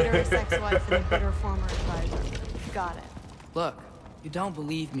his traitorous ex-wife and a bitter former advisor. Got it. Look, you don't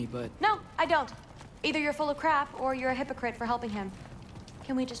believe me, but... No, I don't. Either you're full of crap, or you're a hypocrite for helping him.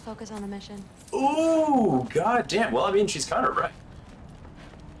 Can we just focus on the mission? Ooh, goddamn. Well, I mean, she's kind of right.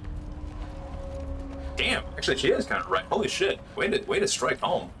 Damn, actually, she is kind of right. Holy shit. Way to strike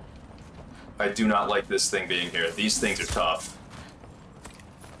home. I do not like this thing being here. These things are tough.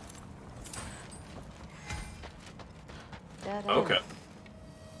 Dead end. Okay.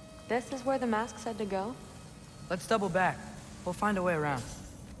 This is where the mask said to go? Let's double back. We'll find a way around.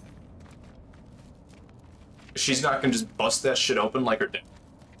 She's not gonna just bust that shit open like her dad.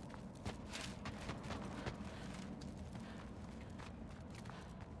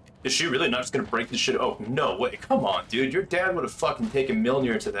 Is she really not just gonna break this shit? Oh, no way. Come on, dude. Your dad would have fucking taken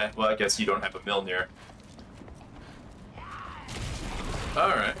Mjolnir to that. Well, I guess you don't have a Mjolnir.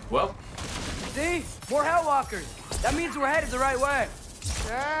 Alright, well. See? More Hellwalkers. That means we're headed the right way.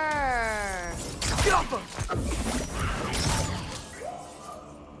 Sure. Jump 'em!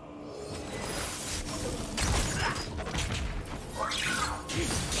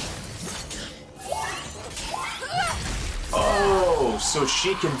 Oh, so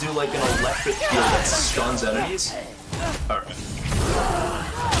she can do like an electric field that stuns enemies? Alright.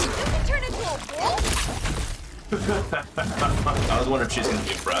 You can turn into a wolf? I was wondering if she's gonna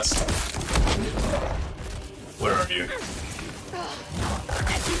be impressed. Where are you?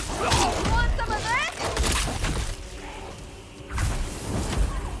 Want some of this?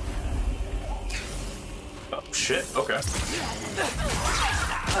 Oh, shit. Okay.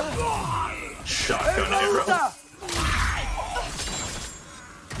 Shotgun arrow.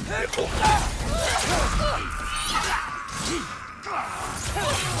 Careful.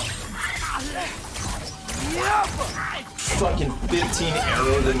 Fucking 15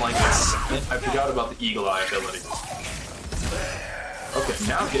 arrows in like a second. I forgot about the eagle eye ability. Okay,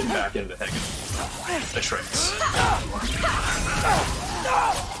 now getting back into the hang of the tricks.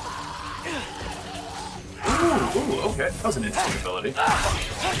 Ooh, okay. That was an interesting ability.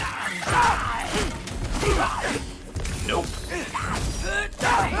 Nope.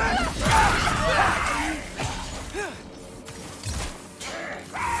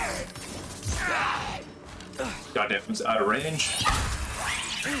 Goddamn, it was out of range.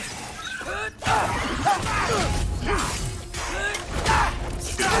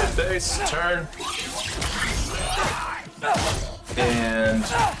 Good base, turn. And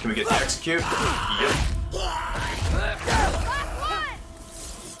can we get the execute? Yep.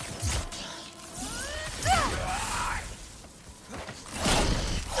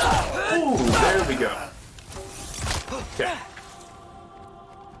 Ooh, there we go. Okay.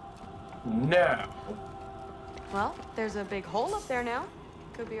 Now. Well, there's a big hole up there now.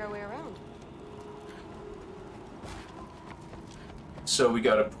 Could be our way around. So we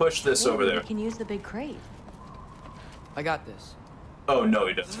gotta push this over there. We can use the big crate. I got this. Oh, no,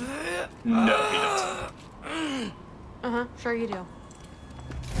 he doesn't. No, he doesn't. Uh-huh, sure you do.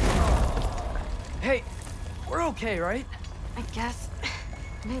 Hey, we're okay, right? I guess.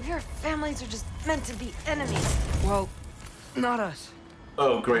 Maybe our families are just meant to be enemies. Well, not us.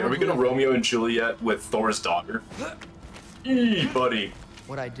 Oh, great. Are we gonna Romeo and Juliet with Thor's daughter? Eee, buddy.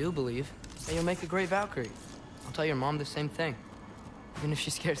 What I do believe, that you'll make a great Valkyrie. I'll tell your mom the same thing. Even if she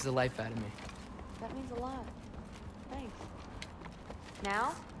scares the life out of me. That means a lot. Thanks.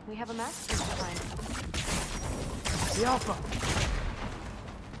 Now, we have a master to find. The Alpha!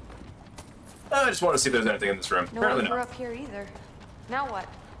 I just want to see if there's anything in this room. No Apparently one grew not. up here either. Now what?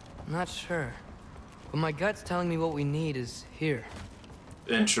 I'm not sure. But my gut's telling me what we need is here.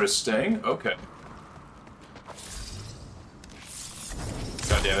 Interesting. Okay.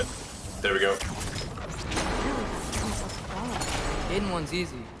 God damn it. There we go. Getting one's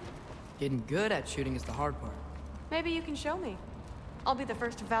easy. Getting good at shooting is the hard part. Maybe you can show me. I'll be the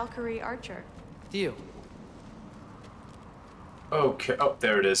first Valkyrie archer. Deal. Okay. Oh,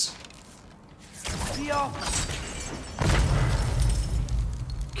 there it is. Deal.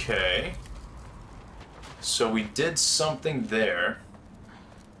 Okay. So we did something there.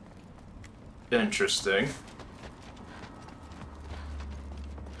 Interesting.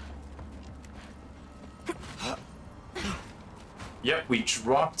 Yep, we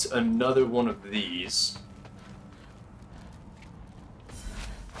dropped another one of these.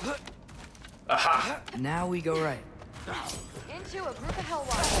 Aha! Now we go right. Into a group of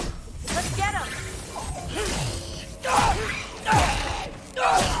Hellwatchers. Let's get them!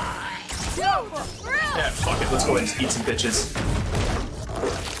 Yeah, fuck it, let's go ahead and just eat some bitches.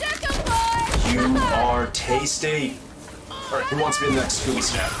 You are tasty! Alright, who wants to be the next Scooby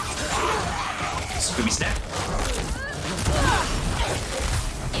Snap? Scooby Snap?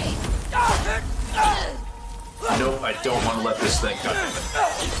 Nope, I don't want to let this thing cut it.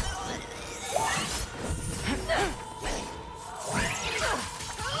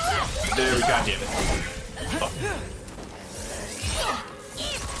 There we go, damn it. Fuck.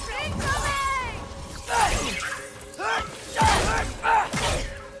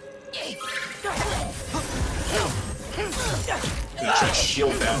 I'm gonna try to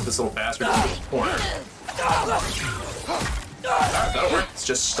shield that this little bastard in the corner. Alright, that'll work. It's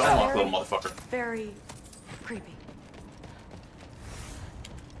just stun lock, little motherfucker. Very creepy.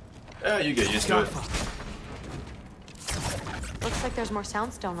 Yeah, you get used to it. Looks like there's more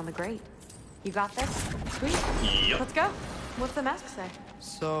soundstone on the grate. You got this? Sweet. Yep. Let's go. What's the mask say?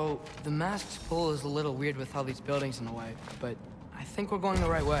 So, the mask's pull is a little weird with all these buildings in the way, but I think we're going the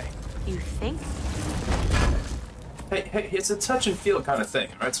right way. You think? Hey, it's a touch and feel kind of thing,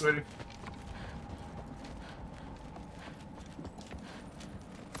 right, sweetie?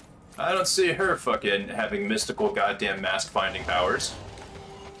 I don't see her fucking having mystical goddamn mask finding powers.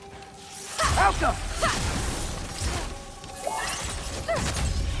 Welcome!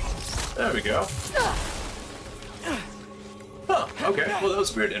 There we go. Huh, okay, well that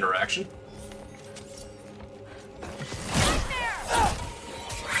was a weird interaction.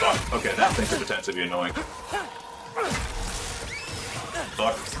 Fuck, okay, that thing could potentially be annoying.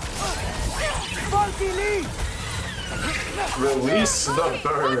 Fuck. Release the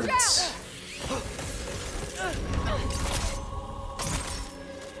birds!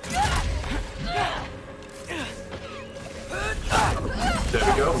 There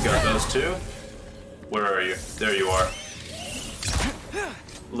we go, we got those two. Where are you? There you are.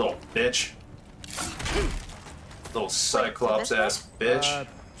 Little bitch. Little Cyclops-ass bitch.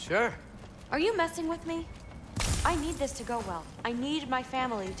 Sure. Are you messing with me? I need this to go well. I need my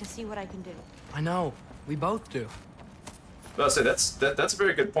family to see what I can do. I know. We both do. But I'll say that's a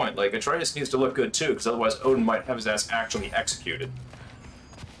very good point. Like, Atreus needs to look good too, because otherwise Odin might have his ass actually executed.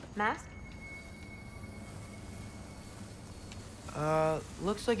 Mask?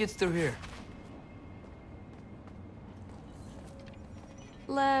 Looks like it's through here.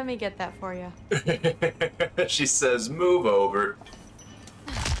 Let me get that for you. She says, move over.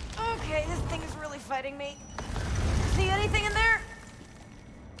 Okay, this thing is really fighting me. See anything in there?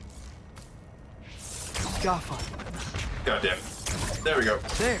 Gaffa. God damn it. There we go.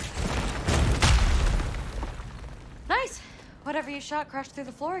 There. Nice. Whatever you shot crashed through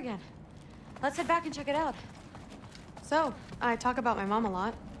the floor again. Let's head back and check it out. So, I talk about my mom a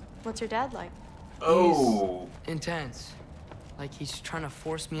lot. What's your dad like? Oh. He's intense. Like he's trying to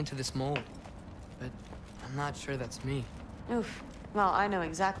force me into this mold. But I'm not sure that's me. Oof. Well, I know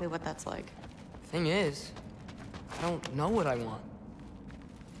exactly what that's like. Thing is, I don't know what I want.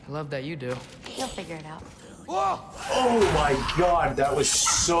 I love that you do. You'll figure it out. Whoa! Oh my god, that was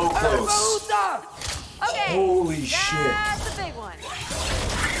so close. Okay. Holy shit. That's a big one.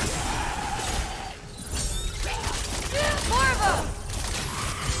 More of them.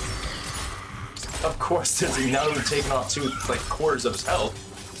 Of course, since he now we've taken off like quarters of his health.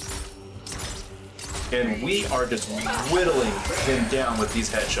 And we are just whittling him down with these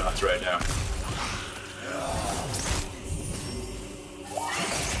headshots right now.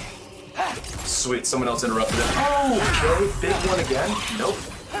 Sweet, someone else interrupted it. Oh, okay, big one again. Nope.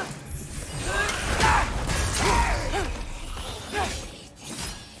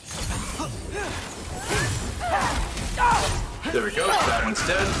 There we go, that one's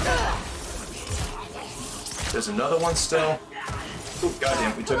dead. There's another one still. Ooh,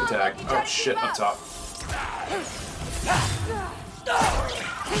 goddamn, we took a tag. Oh shit, up top. It's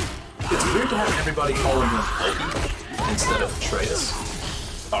weird to have everybody calling him Loki instead of Atreus.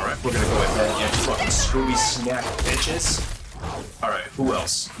 Alright, we're gonna go ahead and fucking Scooby snack bitches. Alright, who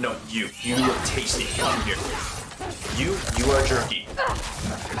else? No, you. You look tasty. Come here. You are jerky.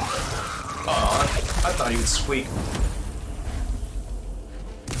 Aw, I thought he would squeak.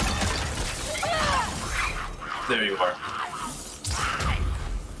 There you are.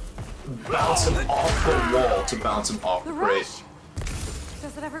 Bounce him off the wall to bounce him off the crate.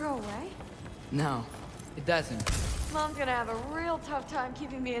 Does it ever go away? No, it doesn't. Mom's gonna have a real tough time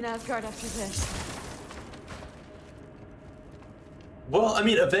keeping me in Asgard after this. Well, I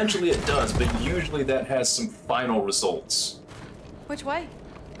mean, eventually it does, but usually that has some final results. Which way?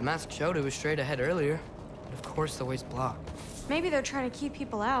 The mask showed it was straight ahead earlier. But of course the way's blocked. Maybe they're trying to keep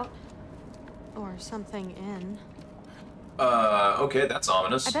people out. Or something in. Okay, that's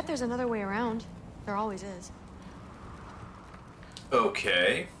ominous. I bet there's another way around. There always is.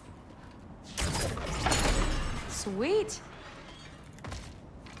 Okay. Sweet.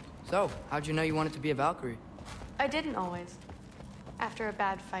 So, how'd you know you wanted to be a Valkyrie? I didn't always. After a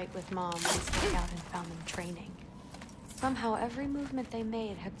bad fight with Mom, we snuck out and found them training. Somehow, every movement they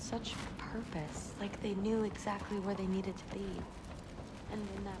made had such purpose, like they knew exactly where they needed to be. And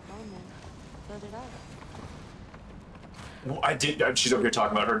in that moment, so did I. Well, she's over here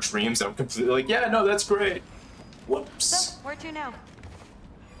talking about her dreams, and I'm completely like, yeah, no, that's great. Whoops. So, where to now?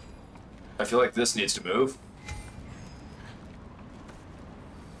 I feel like this needs to move.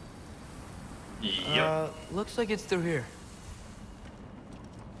 Yep. Looks like it's through here.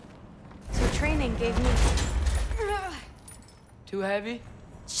 So training gave me... Too heavy?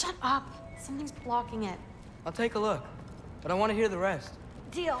 Shut up! Something's blocking it. I'll take a look, but I want to hear the rest.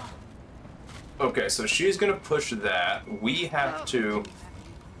 Deal. Okay, so she's gonna push that. We have to...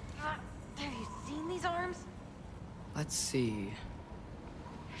 Have you seen these arms? Let's see.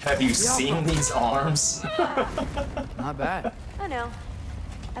 Have you seen these arms? Not bad. I know.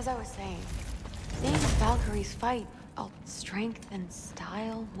 As I was saying, seeing Valkyries fight, all strength and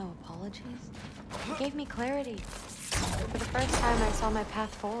style, no apologies, it gave me clarity. For the first time, I saw my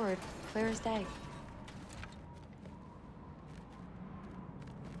path forward, clear as day.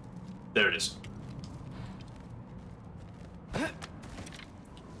 There it is.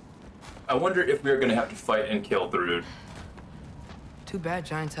 I wonder if we're gonna have to fight and kill Thrud. Too bad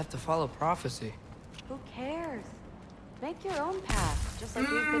giants have to follow prophecy. Who cares? Make your own path, just like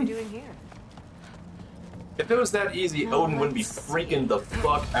we've been doing here. If it was that easy, No, Odin wouldn't be freaking the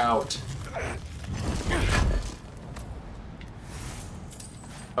fuck out.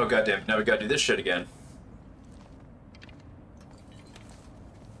 Oh goddamn! Now we gotta do this shit again.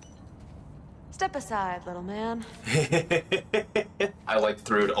 Step aside, little man. I like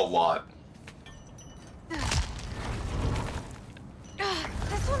Thrud a lot.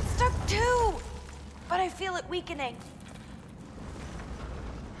 This one's stuck too, but I feel it weakening.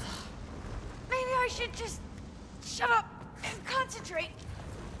 Maybe I should just shut up and concentrate.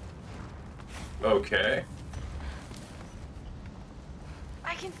 Okay.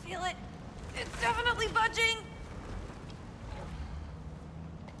 I can feel it. It's definitely budging.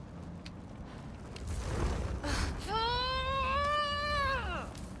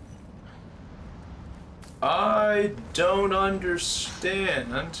 I don't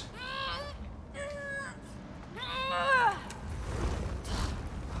understand.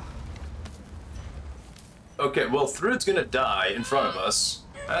 Okay, well, Thrud's gonna die in front of us.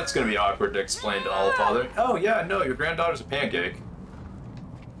 That's gonna be awkward to explain to Allfather. Oh, yeah, no, your granddaughter's a pancake.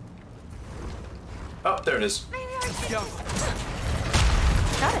 Oh, there it is. Got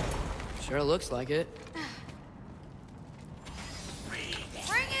it. Sure looks like it.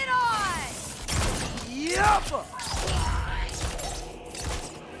 Bring it on! Yup!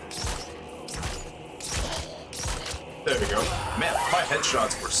 There we go. Man, my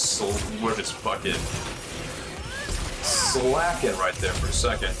headshots were just fucking slacking right there for a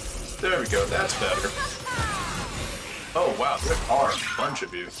second. There we go, that's better. Oh wow, there are a bunch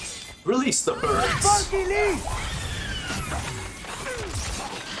of you. Release the birds!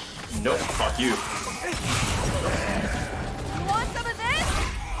 Nope, fuck you. You want some of this?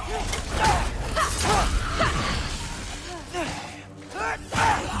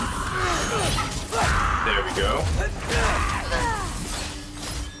 There we go.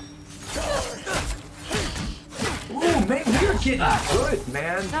 Ooh, man, we're getting good,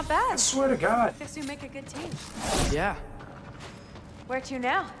 man. Not bad. I swear to God. Guess we make a good team. Yeah. Where to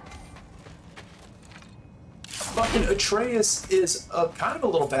now? Fucking Atreus is kind of a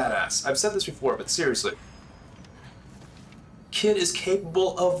little badass. I've said this before, but seriously. Kid is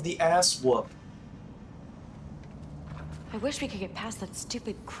capable of the ass whoop. I wish we could get past that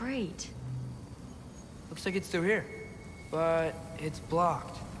stupid crate. Looks like it's through here, but it's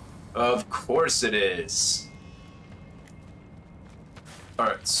blocked. Of course it is.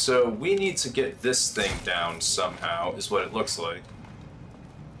 Alright, so we need to get this thing down somehow, is what it looks like.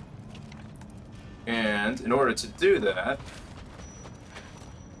 And in order to do that...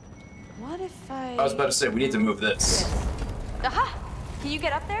 What if I was about to say, we need to move this. Aha! Can you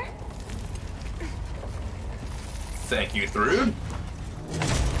get up there? Thank you, Thrud.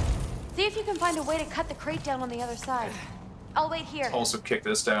 See if you can find a way to cut the crate down on the other side. I'll wait here. Also kick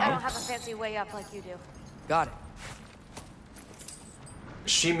this down. I don't have a fancy way up like you do. Got it.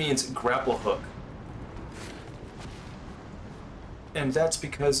 She means grapple hook. And that's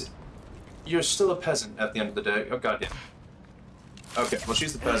because you're still a peasant at the end of the day. Oh, goddamn. Okay, well,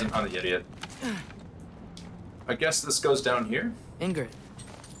 she's the peasant, I'm the idiot. I guess this goes down here? Ingrid,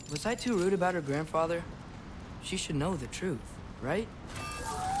 was I too rude about her grandfather? She should know the truth, right?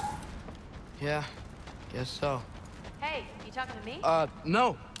 Yeah, guess so. Hey, you talking to me?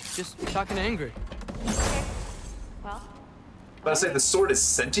 No. Just talking to Ingrid. Okay. Well. But I say the sword is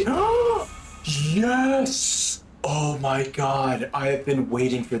sentient. Yes! Oh my god, I have been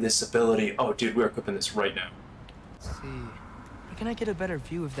waiting for this ability. Oh, dude, we're equipping this right now. Let's see. Where can I get a better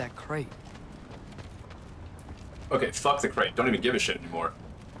view of that crate? Okay, fuck the crate. Don't even give a shit anymore.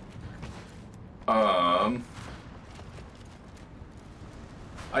 I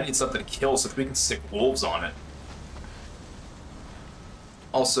need something to kill so that we can stick wolves on it.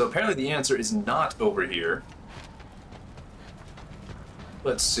 Also, apparently the answer is not over here.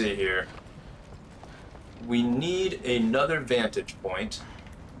 Let's see here. We need another vantage point.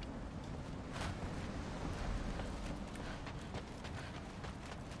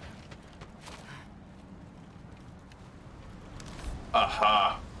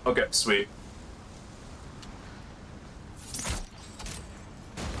 Aha. Okay, sweet.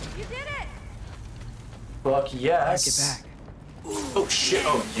 You did it! Fuck yes. Get back. Oh shit,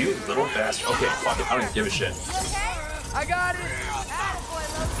 oh you little bastard. Okay, fuck it, I don't even give a shit. You okay? I got it! Attaboy,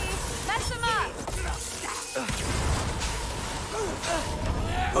 Loki. Mess him up!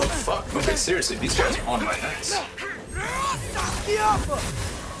 Oh fuck, okay, seriously, these guys are on my ass.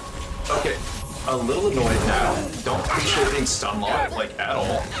 Okay, a little annoyed now. Don't appreciate being stun locked, like, at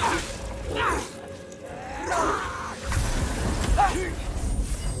all.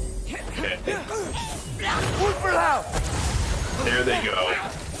 Okay. There they go.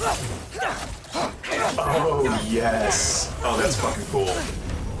 Oh, yes. Oh, that's fucking cool.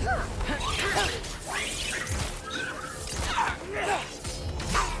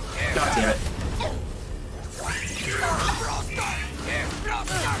 God damn it.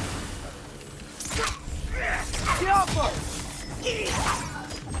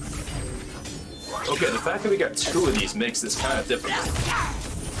 Okay, the fact that we got two of these makes this kind of difficult.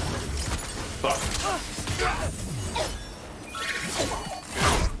 Fuck.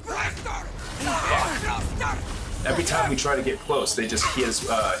 Every time we try to get close, they just hit us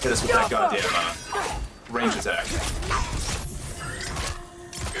with that goddamn range attack.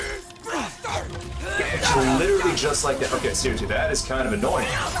 It's literally just like that. Okay, seriously, that is kind of annoying.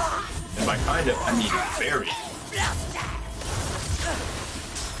 And by kind of, I mean very.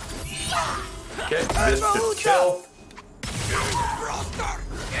 Okay, this should kill.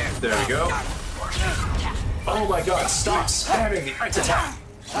 There we go. Oh my god, stop spamming the ice attack!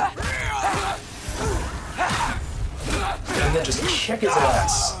 And then just kick his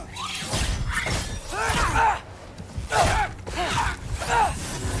ass.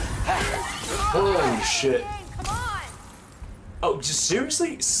 Holy shit. Oh, just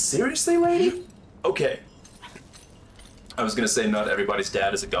seriously? Seriously, lady? Okay. I was gonna say not everybody's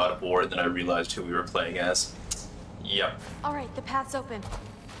dad is a god of war, and then I realized who we were playing as. Yep. Alright, the path's open.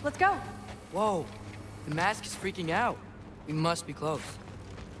 Let's go. Whoa, the mask is freaking out. We must be close.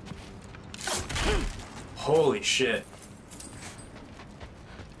 Holy shit.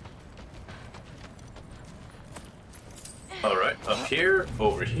 Alright, up here,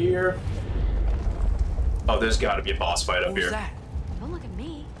 over here. Oh, there's gotta be a boss fight up here. That? Don't look at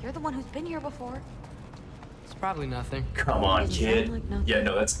me. You're the one who's been here before. It's probably nothing. Come on, Doesn't kid. sound like nothing. Yeah,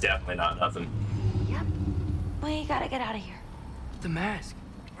 no, that's definitely not nothing. Yep. We gotta get out of here. The mask.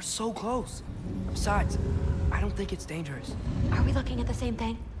 We're so close. Besides, I don't think it's dangerous. Are we looking at the same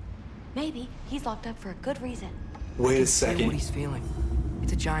thing? Maybe he's locked up for a good reason. Wait a Feel second. what he's feeling.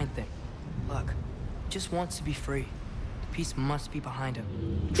 It's a giant thing. Look, he just wants to be free. The peace must be behind him.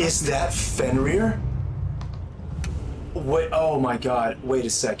 Is that Fenrir? What? Oh my god, wait a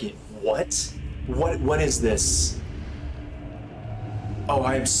second. What? What is this? Oh,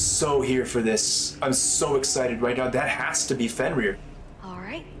 I am so here for this. I'm so excited right now. That has to be Fenrir. All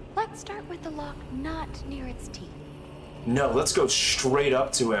right, let's start with the lock not near its teeth. No, let's go straight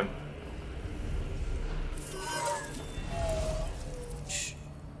up to him.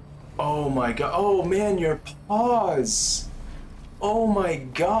 Oh my god. Oh man, your paws. Oh my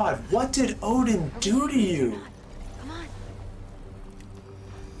god. What did Odin do to you? Come on.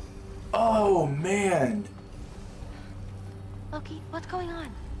 Oh man. Loki, what's going on?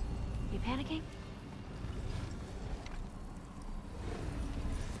 You panicking?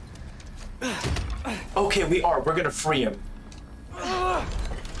 Okay, we are. We're gonna free him.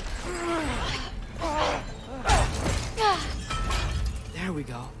 There we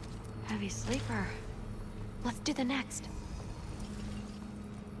go. Heavy sleeper. Let's do the next.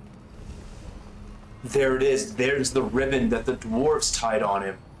 There it is. There's the ribbon that the dwarves tied on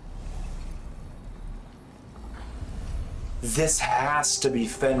him. This has to be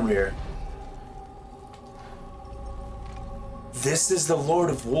Fenrir. This is the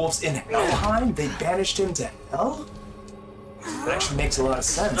Lord of Wolves in Helheim? They banished him to hell? That actually makes a lot of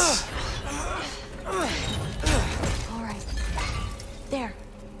sense. All right. There.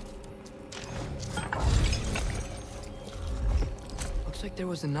 Looks like there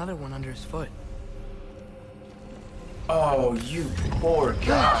was another one under his foot. Oh, you poor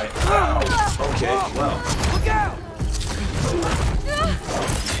guy. Ow. Okay, well. Look out!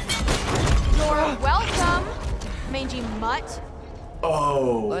 You're welcome, mangy mutt.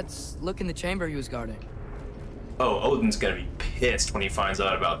 Oh. Let's look in the chamber he was guarding. Oh, Odin's gonna be pissed when he finds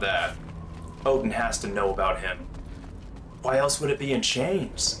out about that. Odin has to know about him. Why else would it be in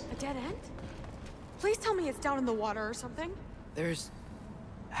chains? A dead end? Please tell me it's down in the water or something. There's...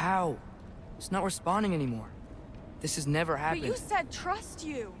 How? It's not responding anymore. This has never happened. But you said trust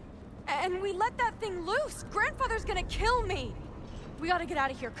you. And we let that thing loose. Grandfather's gonna kill me. We gotta get out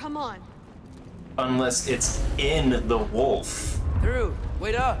of here, come on. Unless it's in the wolf. Through,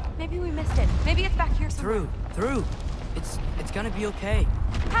 wait up. Maybe we missed it. Maybe it's back here somewhere. Through. It's gonna be okay.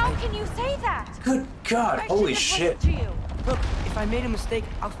 How can you say that? Good God, I holy shouldn't have shit. listened to you. Look, if I made a mistake,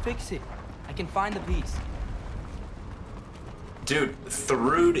 I'll fix it. I can find the piece. Dude,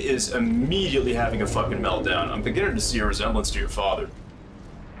 Thrud is immediately having a fucking meltdown. I'm beginning to see a resemblance to your father.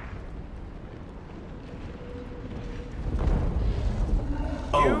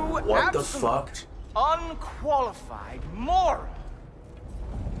 Oh, what the fuck? Unqualified moron.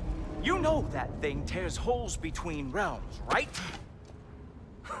 You know that thing tears holes between realms, right?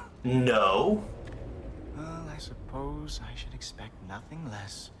 No. Well, I suppose I should expect nothing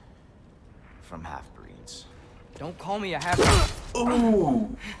less from half-breeds. Don't call me a half-breed.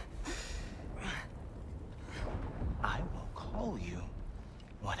 Ooh. I will call you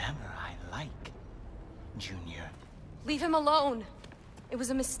whatever I like, Junior. Leave him alone. It was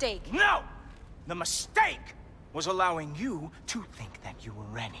a mistake. No! The mistake was allowing you to think that you were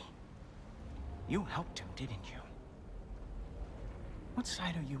ready. You helped him, didn't you? What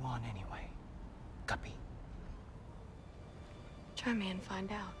side are you on anyway, Guppy? Try me and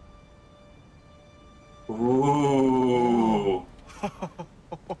find out. Ooh.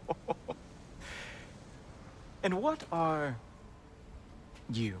 And what are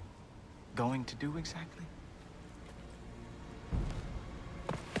you going to do exactly?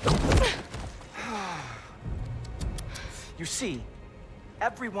 You see,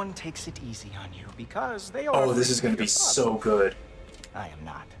 everyone takes it easy on you because they are... Oh, this is gonna be so good. I am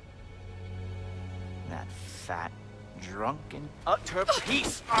not. That fat, drunken, utter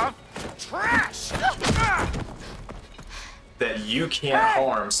piece of trash! That you can't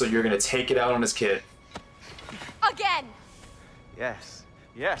harm, so you're gonna take it out on his kid. Again! Yes,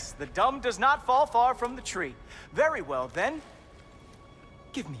 the dumb does not fall far from the tree. Very well, then.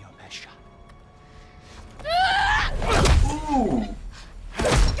 Give me your best shot. Ooh!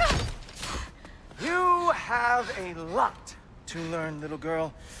 You have a lot to learn, little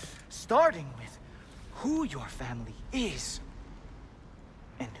girl. Starting with who your family is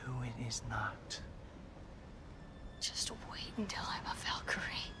and who it is not. Just wait until I'm a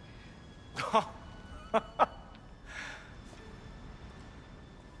Valkyrie.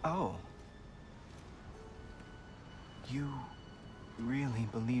 Oh. You really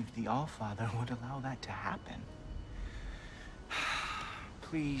believed the Allfather would allow that to happen?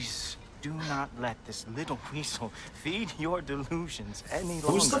 Please do not let this little weasel feed your delusions any longer.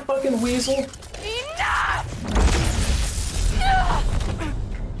 Who's the fucking weasel? Enough!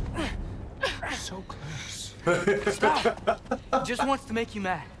 So close. Stop! He just wants to make you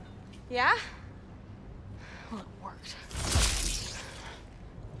mad. Yeah? Well, it worked.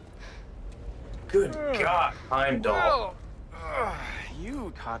 Good God, Heimdall.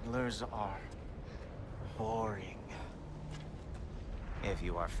 You toddlers are boring. If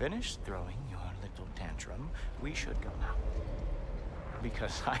you are finished throwing your little tantrum, we should go now.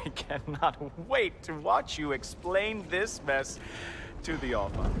 Because I cannot wait to watch you explain this mess to the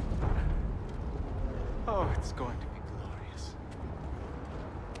Allfather. Oh, it's going to be glorious.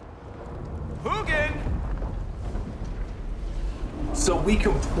 Hugin! So we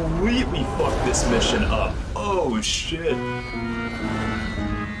completely fucked this mission up. Oh, shit.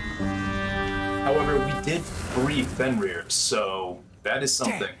 However, we did free Fenrir, so that is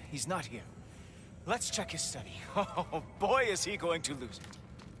something. Damn, he's not here. Let's check his study. Oh, boy, is he going to lose it.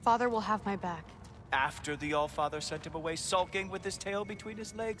 Father will have my back. After the Allfather sent him away sulking with his tail between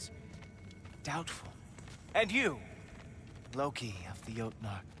his legs? Doubtful. And you, Loki of the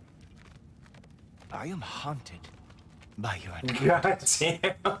Jotnar. I am haunted by your God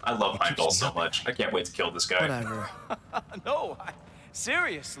damn. I love Heimdall so much. I can't wait to kill this guy. Whatever. No,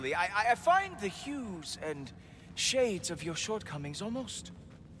 seriously, I find the hues and shades of your shortcomings almost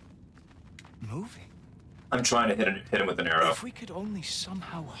moving. I'm trying to hit him with an arrow. If we could only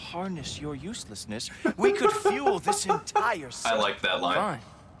somehow harness your uselessness, we could fuel this entire set. I like that line. Fine.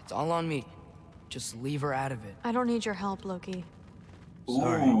 It's all on me. Just leave her out of it. I don't need your help, Loki.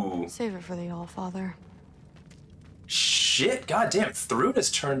 Ooh. Save it for the Allfather. Shit, goddamn, Thrud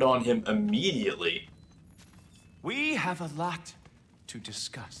has turned on him immediately. We have a lot to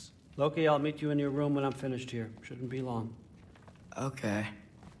discuss. Loki, I'll meet you in your room when I'm finished here. Shouldn't be long. Okay.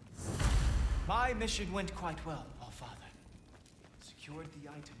 My mission went quite well, Allfather. Secured the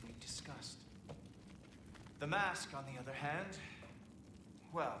item we discussed. The mask, on the other hand,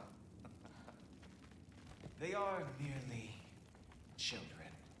 well, they are merely children.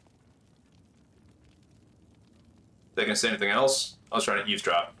 They gonna say anything else? I was trying to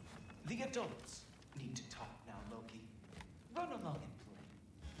eavesdrop. The adults need to talk now, Loki. Run along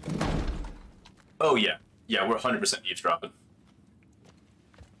and play. Oh yeah. Yeah, we're 100% eavesdropping.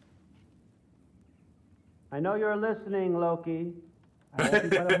 I know you're listening, Loki. I won't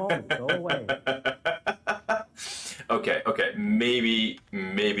be but a moment. Go away. Okay. Maybe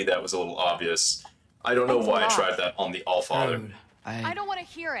that was a little obvious. I don't know why I tried that on the Allfather. I don't want to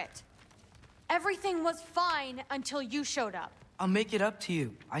hear it. Everything was fine until you showed up. I'll make it up to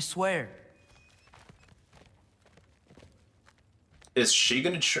you. I swear. Is she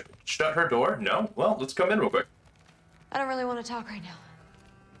gonna shut her door? No? Well, let's come in real quick. I don't really want to talk right now.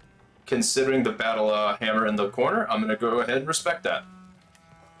 Considering the battle hammer in the corner, I'm gonna go ahead and respect that.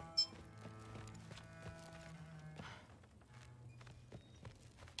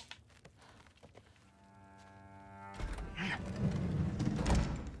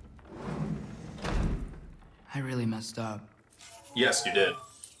 I really messed up. Yes, you did.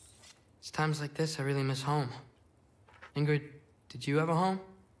 It's times like this I really miss home. Ingrid, did you have a home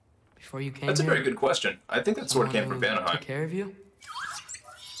before you came That's a here? very good question. I think that sword came from Vanaheim. Took care of you?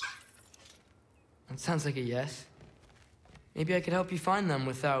 That sounds like a yes. Maybe I could help you find them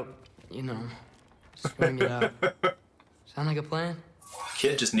without, you know, swearing it out. Sound like a plan?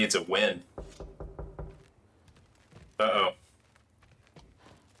 Kid just needs a win. Uh-oh.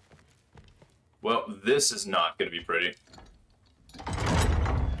 Well, this is not going to be pretty.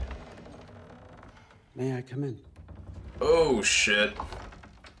 May I come in? Oh, shit.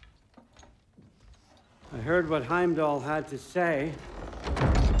 I heard what Heimdall had to say.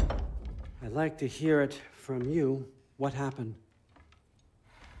 I'd like to hear it from you. What happened?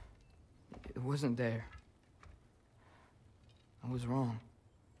 It wasn't there. I was wrong.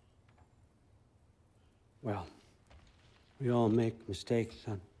 Well, we all make mistakes,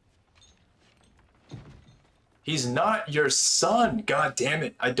 son. He's not your son. God damn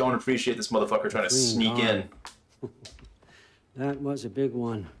it. I don't appreciate this motherfucker trying to sneak in. That was a big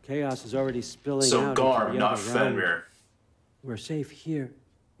one. Chaos is already spilling So out. Garm, into the not other realm. Fenrir. We're safe here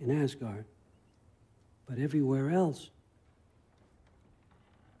in Asgard. But everywhere else.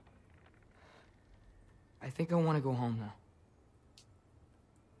 I think I want to go home now.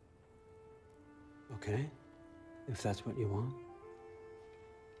 Okay? If that's what you want.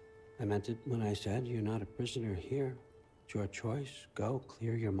 I meant it when I said you're not a prisoner here. It's your choice. Go,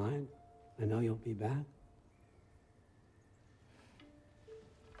 clear your mind. I know you'll be back.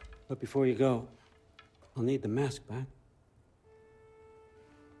 But before you go, I'll need the mask back.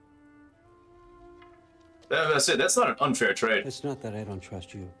 That's it. That's not an unfair trade. It's not that I don't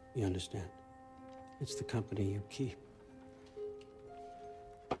trust you. You understand? It's the company you keep.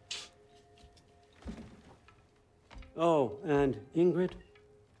 Oh, and Ingrid?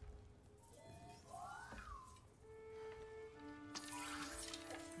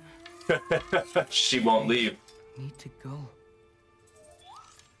 She won't leave. Need to go.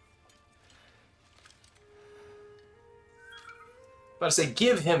 But I say,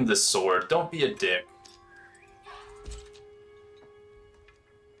 give him the sword. Don't be a dick.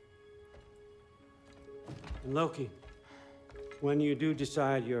 And Loki, when you do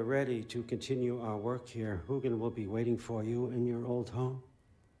decide you're ready to continue our work here, Hugin will be waiting for you in your old home.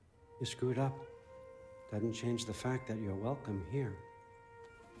 You screwed up. Doesn't change the fact that you're welcome here.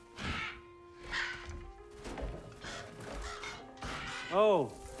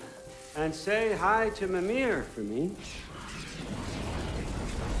 Oh, and say hi to Mimir for me.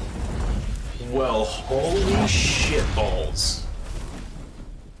 Well, holy shit balls.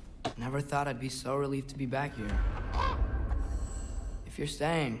 Never thought I'd be so relieved to be back here. If you're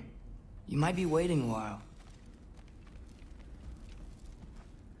staying, you might be waiting a while.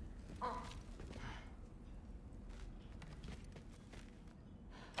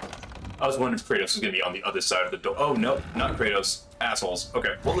 I was wondering if Kratos was going to be on the other side of the door. Oh, no, not Kratos. Assholes.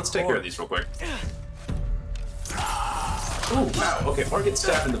 Okay, well, let's take care of these real quick. Ooh, wow. Okay, or get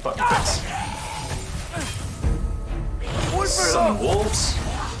stabbed in the fucking face. Some wolves.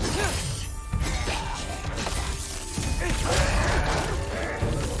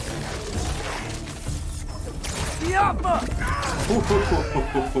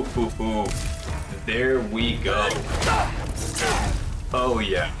 There we go. Oh,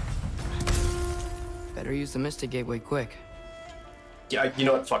 yeah. Better use the Mystic Gateway quick. Yeah, you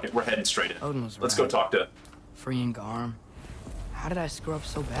know what? Fuck it. We're heading straight in. Odin was Let's right. go talk to... Freeing Garm. How did I screw up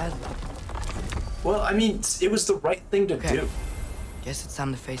so badly? Well, I mean, it was the right thing to do. Guess it's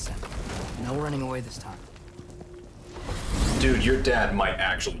time to face him. No running away this time. Dude, your dad might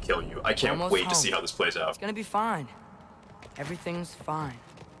actually kill you. I can't Almost wait to home. see how this plays out. It's gonna be fine. Everything's fine.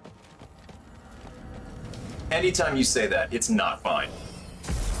 Anytime you say that, it's not fine.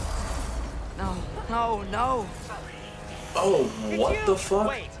 No, no, no. Oh, what the fuck?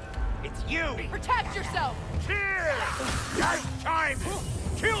 Wait, it's you! Protect yourself! Here! Nice time!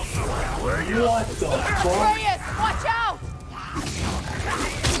 Kill someone! Where you? What the fuck? Atreus, watch out!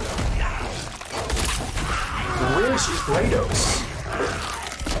 Where's Kratos?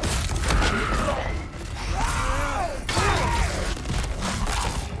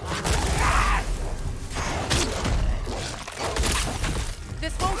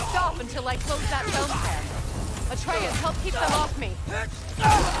 This won't stop until I close that realm pen. Atreus, help keep them off me.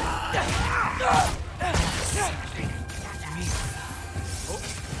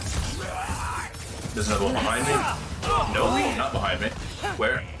 There's another one behind me? No, not behind me.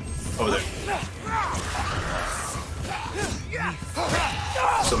 Where? Over there.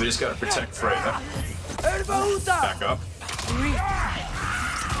 So we just gotta protect Freya. Back up.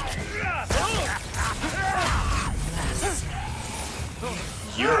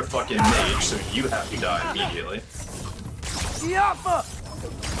 You're a fucking mage, so you have to die immediately. Shield up!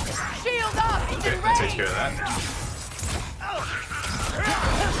 Okay, that takes care of that.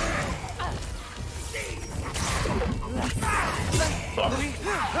 Fuck.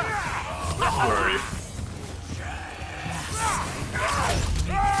 Where are you?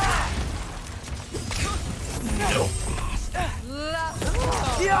 Nope.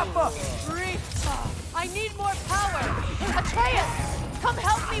 I need more power! Atreus! Come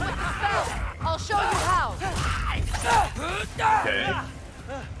help me with the spell! I'll show you how! Okay.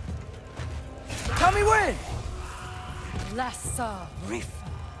 Tell me when! Lassa Rifa.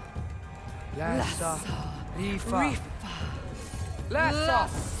 Lassa Rifa.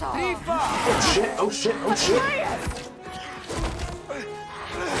 Lassa Rifa. Oh shit, oh shit, oh shit.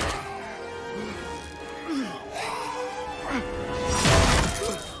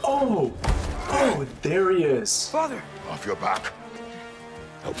 Oh! Oh, there he is. Father! Off your back.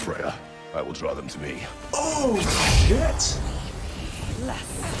 Help Freya. I will draw them to me. Oh, shit!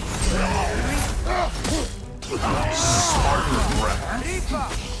 Spartan Wrath?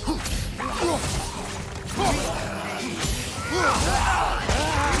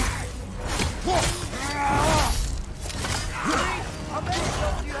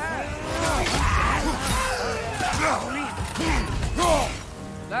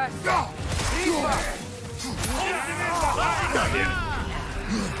 God damn it.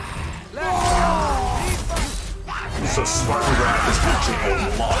 So Spartan Wrath is actually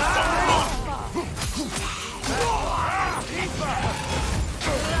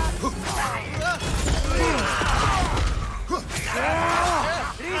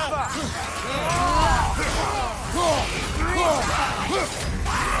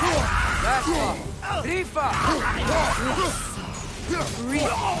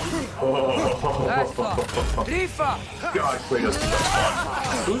a lot of fucking fun. God, Kratos is the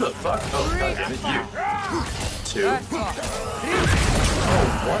fun. Who the fuck? Oh, god damn it, you. Two. Oh,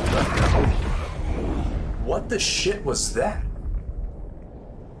 what the hell? What the shit was that?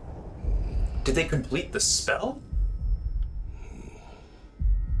 Did they complete the spell?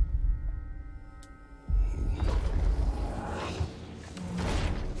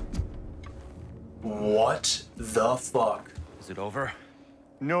 What the fuck? Is it over?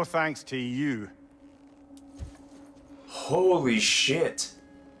 No thanks to you. Holy shit.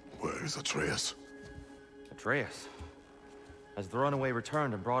 Where is Atreus? Atreus? Has the runaway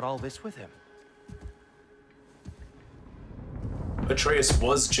returned and brought all this with him? Atreus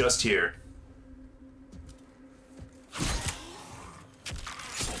was just here.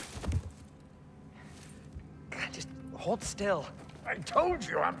 Just hold still. I told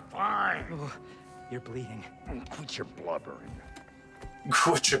you I'm fine. Oh, you're bleeding. Quit your blubbering.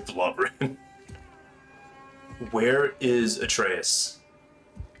 Quit your blubbering. Where is Atreus?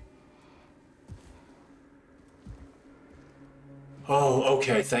 Oh,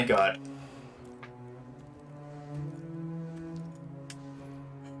 okay, thank God.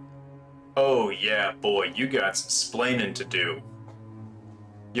 Oh yeah, boy, you got splaining to do.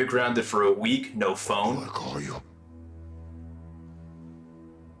 You're grounded for a week, no phone. I call you.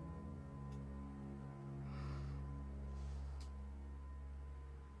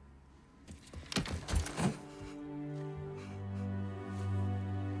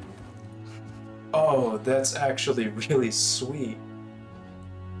 Oh, that's actually really sweet.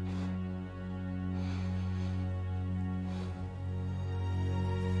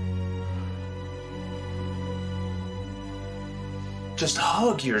 Just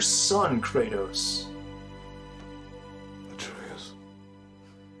hug your son, Kratos. Atreus.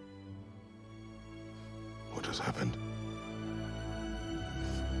 What has happened?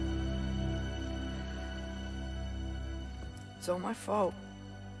 It's all my fault.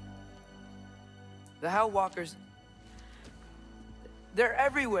 The Hellwalkers... they're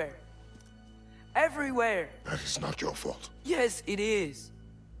everywhere. Everywhere. That is not your fault. Yes, it is.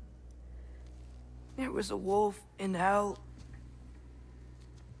 There was a wolf in hell.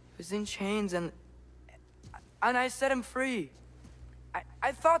 He was in chains and I set him free.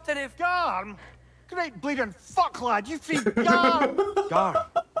 I thought that if... Garm? Great bleeding fuck, lad. You freed Garm. Garm?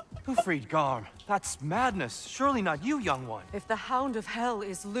 Who freed Garm? That's madness. Surely not you, young one. If the Hound of Hell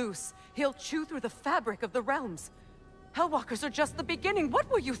is loose, he'll chew through the fabric of the realms. Hellwalkers are just the beginning. What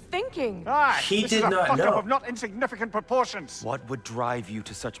were you thinking? Aye, He this did is a not fuck know. up of not insignificant proportions. What would drive you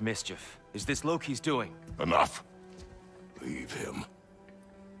to such mischief? Is this Loki's doing? Enough. Leave him.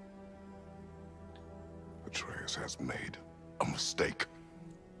 Atreus has made a mistake.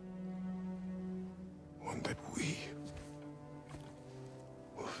 One that we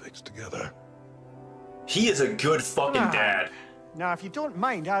will fix together. He is a good fucking dad. Now, if you don't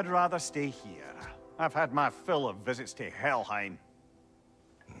mind, I'd rather stay here. I've had my fill of visits to Helheim.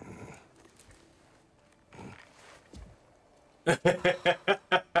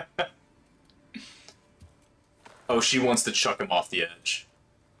 Oh, she wants to chuck him off the edge.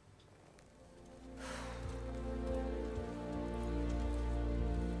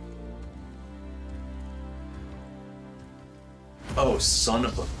 Oh, son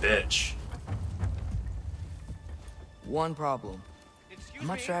of a bitch. One problem. I'm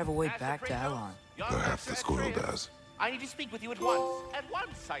not sure I have a way back to Elon. Perhaps the squirrel does. I need to speak with you at once. At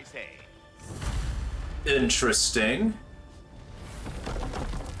once, I say. Interesting.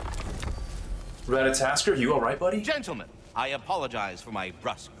 Ratatasker, you alright, buddy? Gentlemen, I apologize for my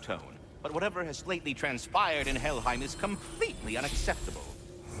brusque tone, but whatever has lately transpired in Helheim is completely unacceptable.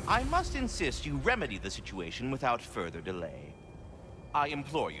 I must insist you remedy the situation without further delay. I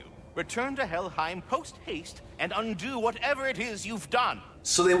implore you, return to Helheim post-haste and undo whatever it is you've done.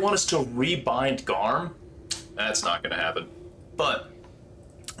 So they want us to rebind Garm? That's not gonna happen. But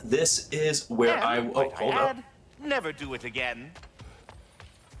this is where And, oh, hold up. Never do it again.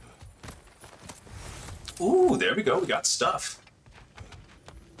 Ooh, there we go. We got stuff.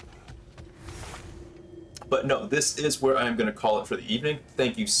 But no, this is where I'm going to call it for the evening.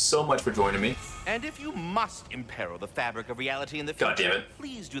 Thank you so much for joining me. And if you must imperil the fabric of reality in the God damn future, it.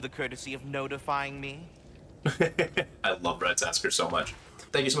 please do the courtesy of notifying me. I love Ratatasker so much.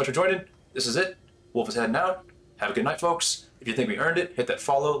 Thank you so much for joining. This is it. Wolf is heading out. Have a good night, folks. If you think we earned it, hit that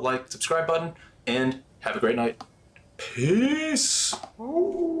follow, like, subscribe button, and have a great night. Peace.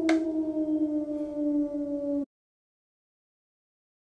 Ooh.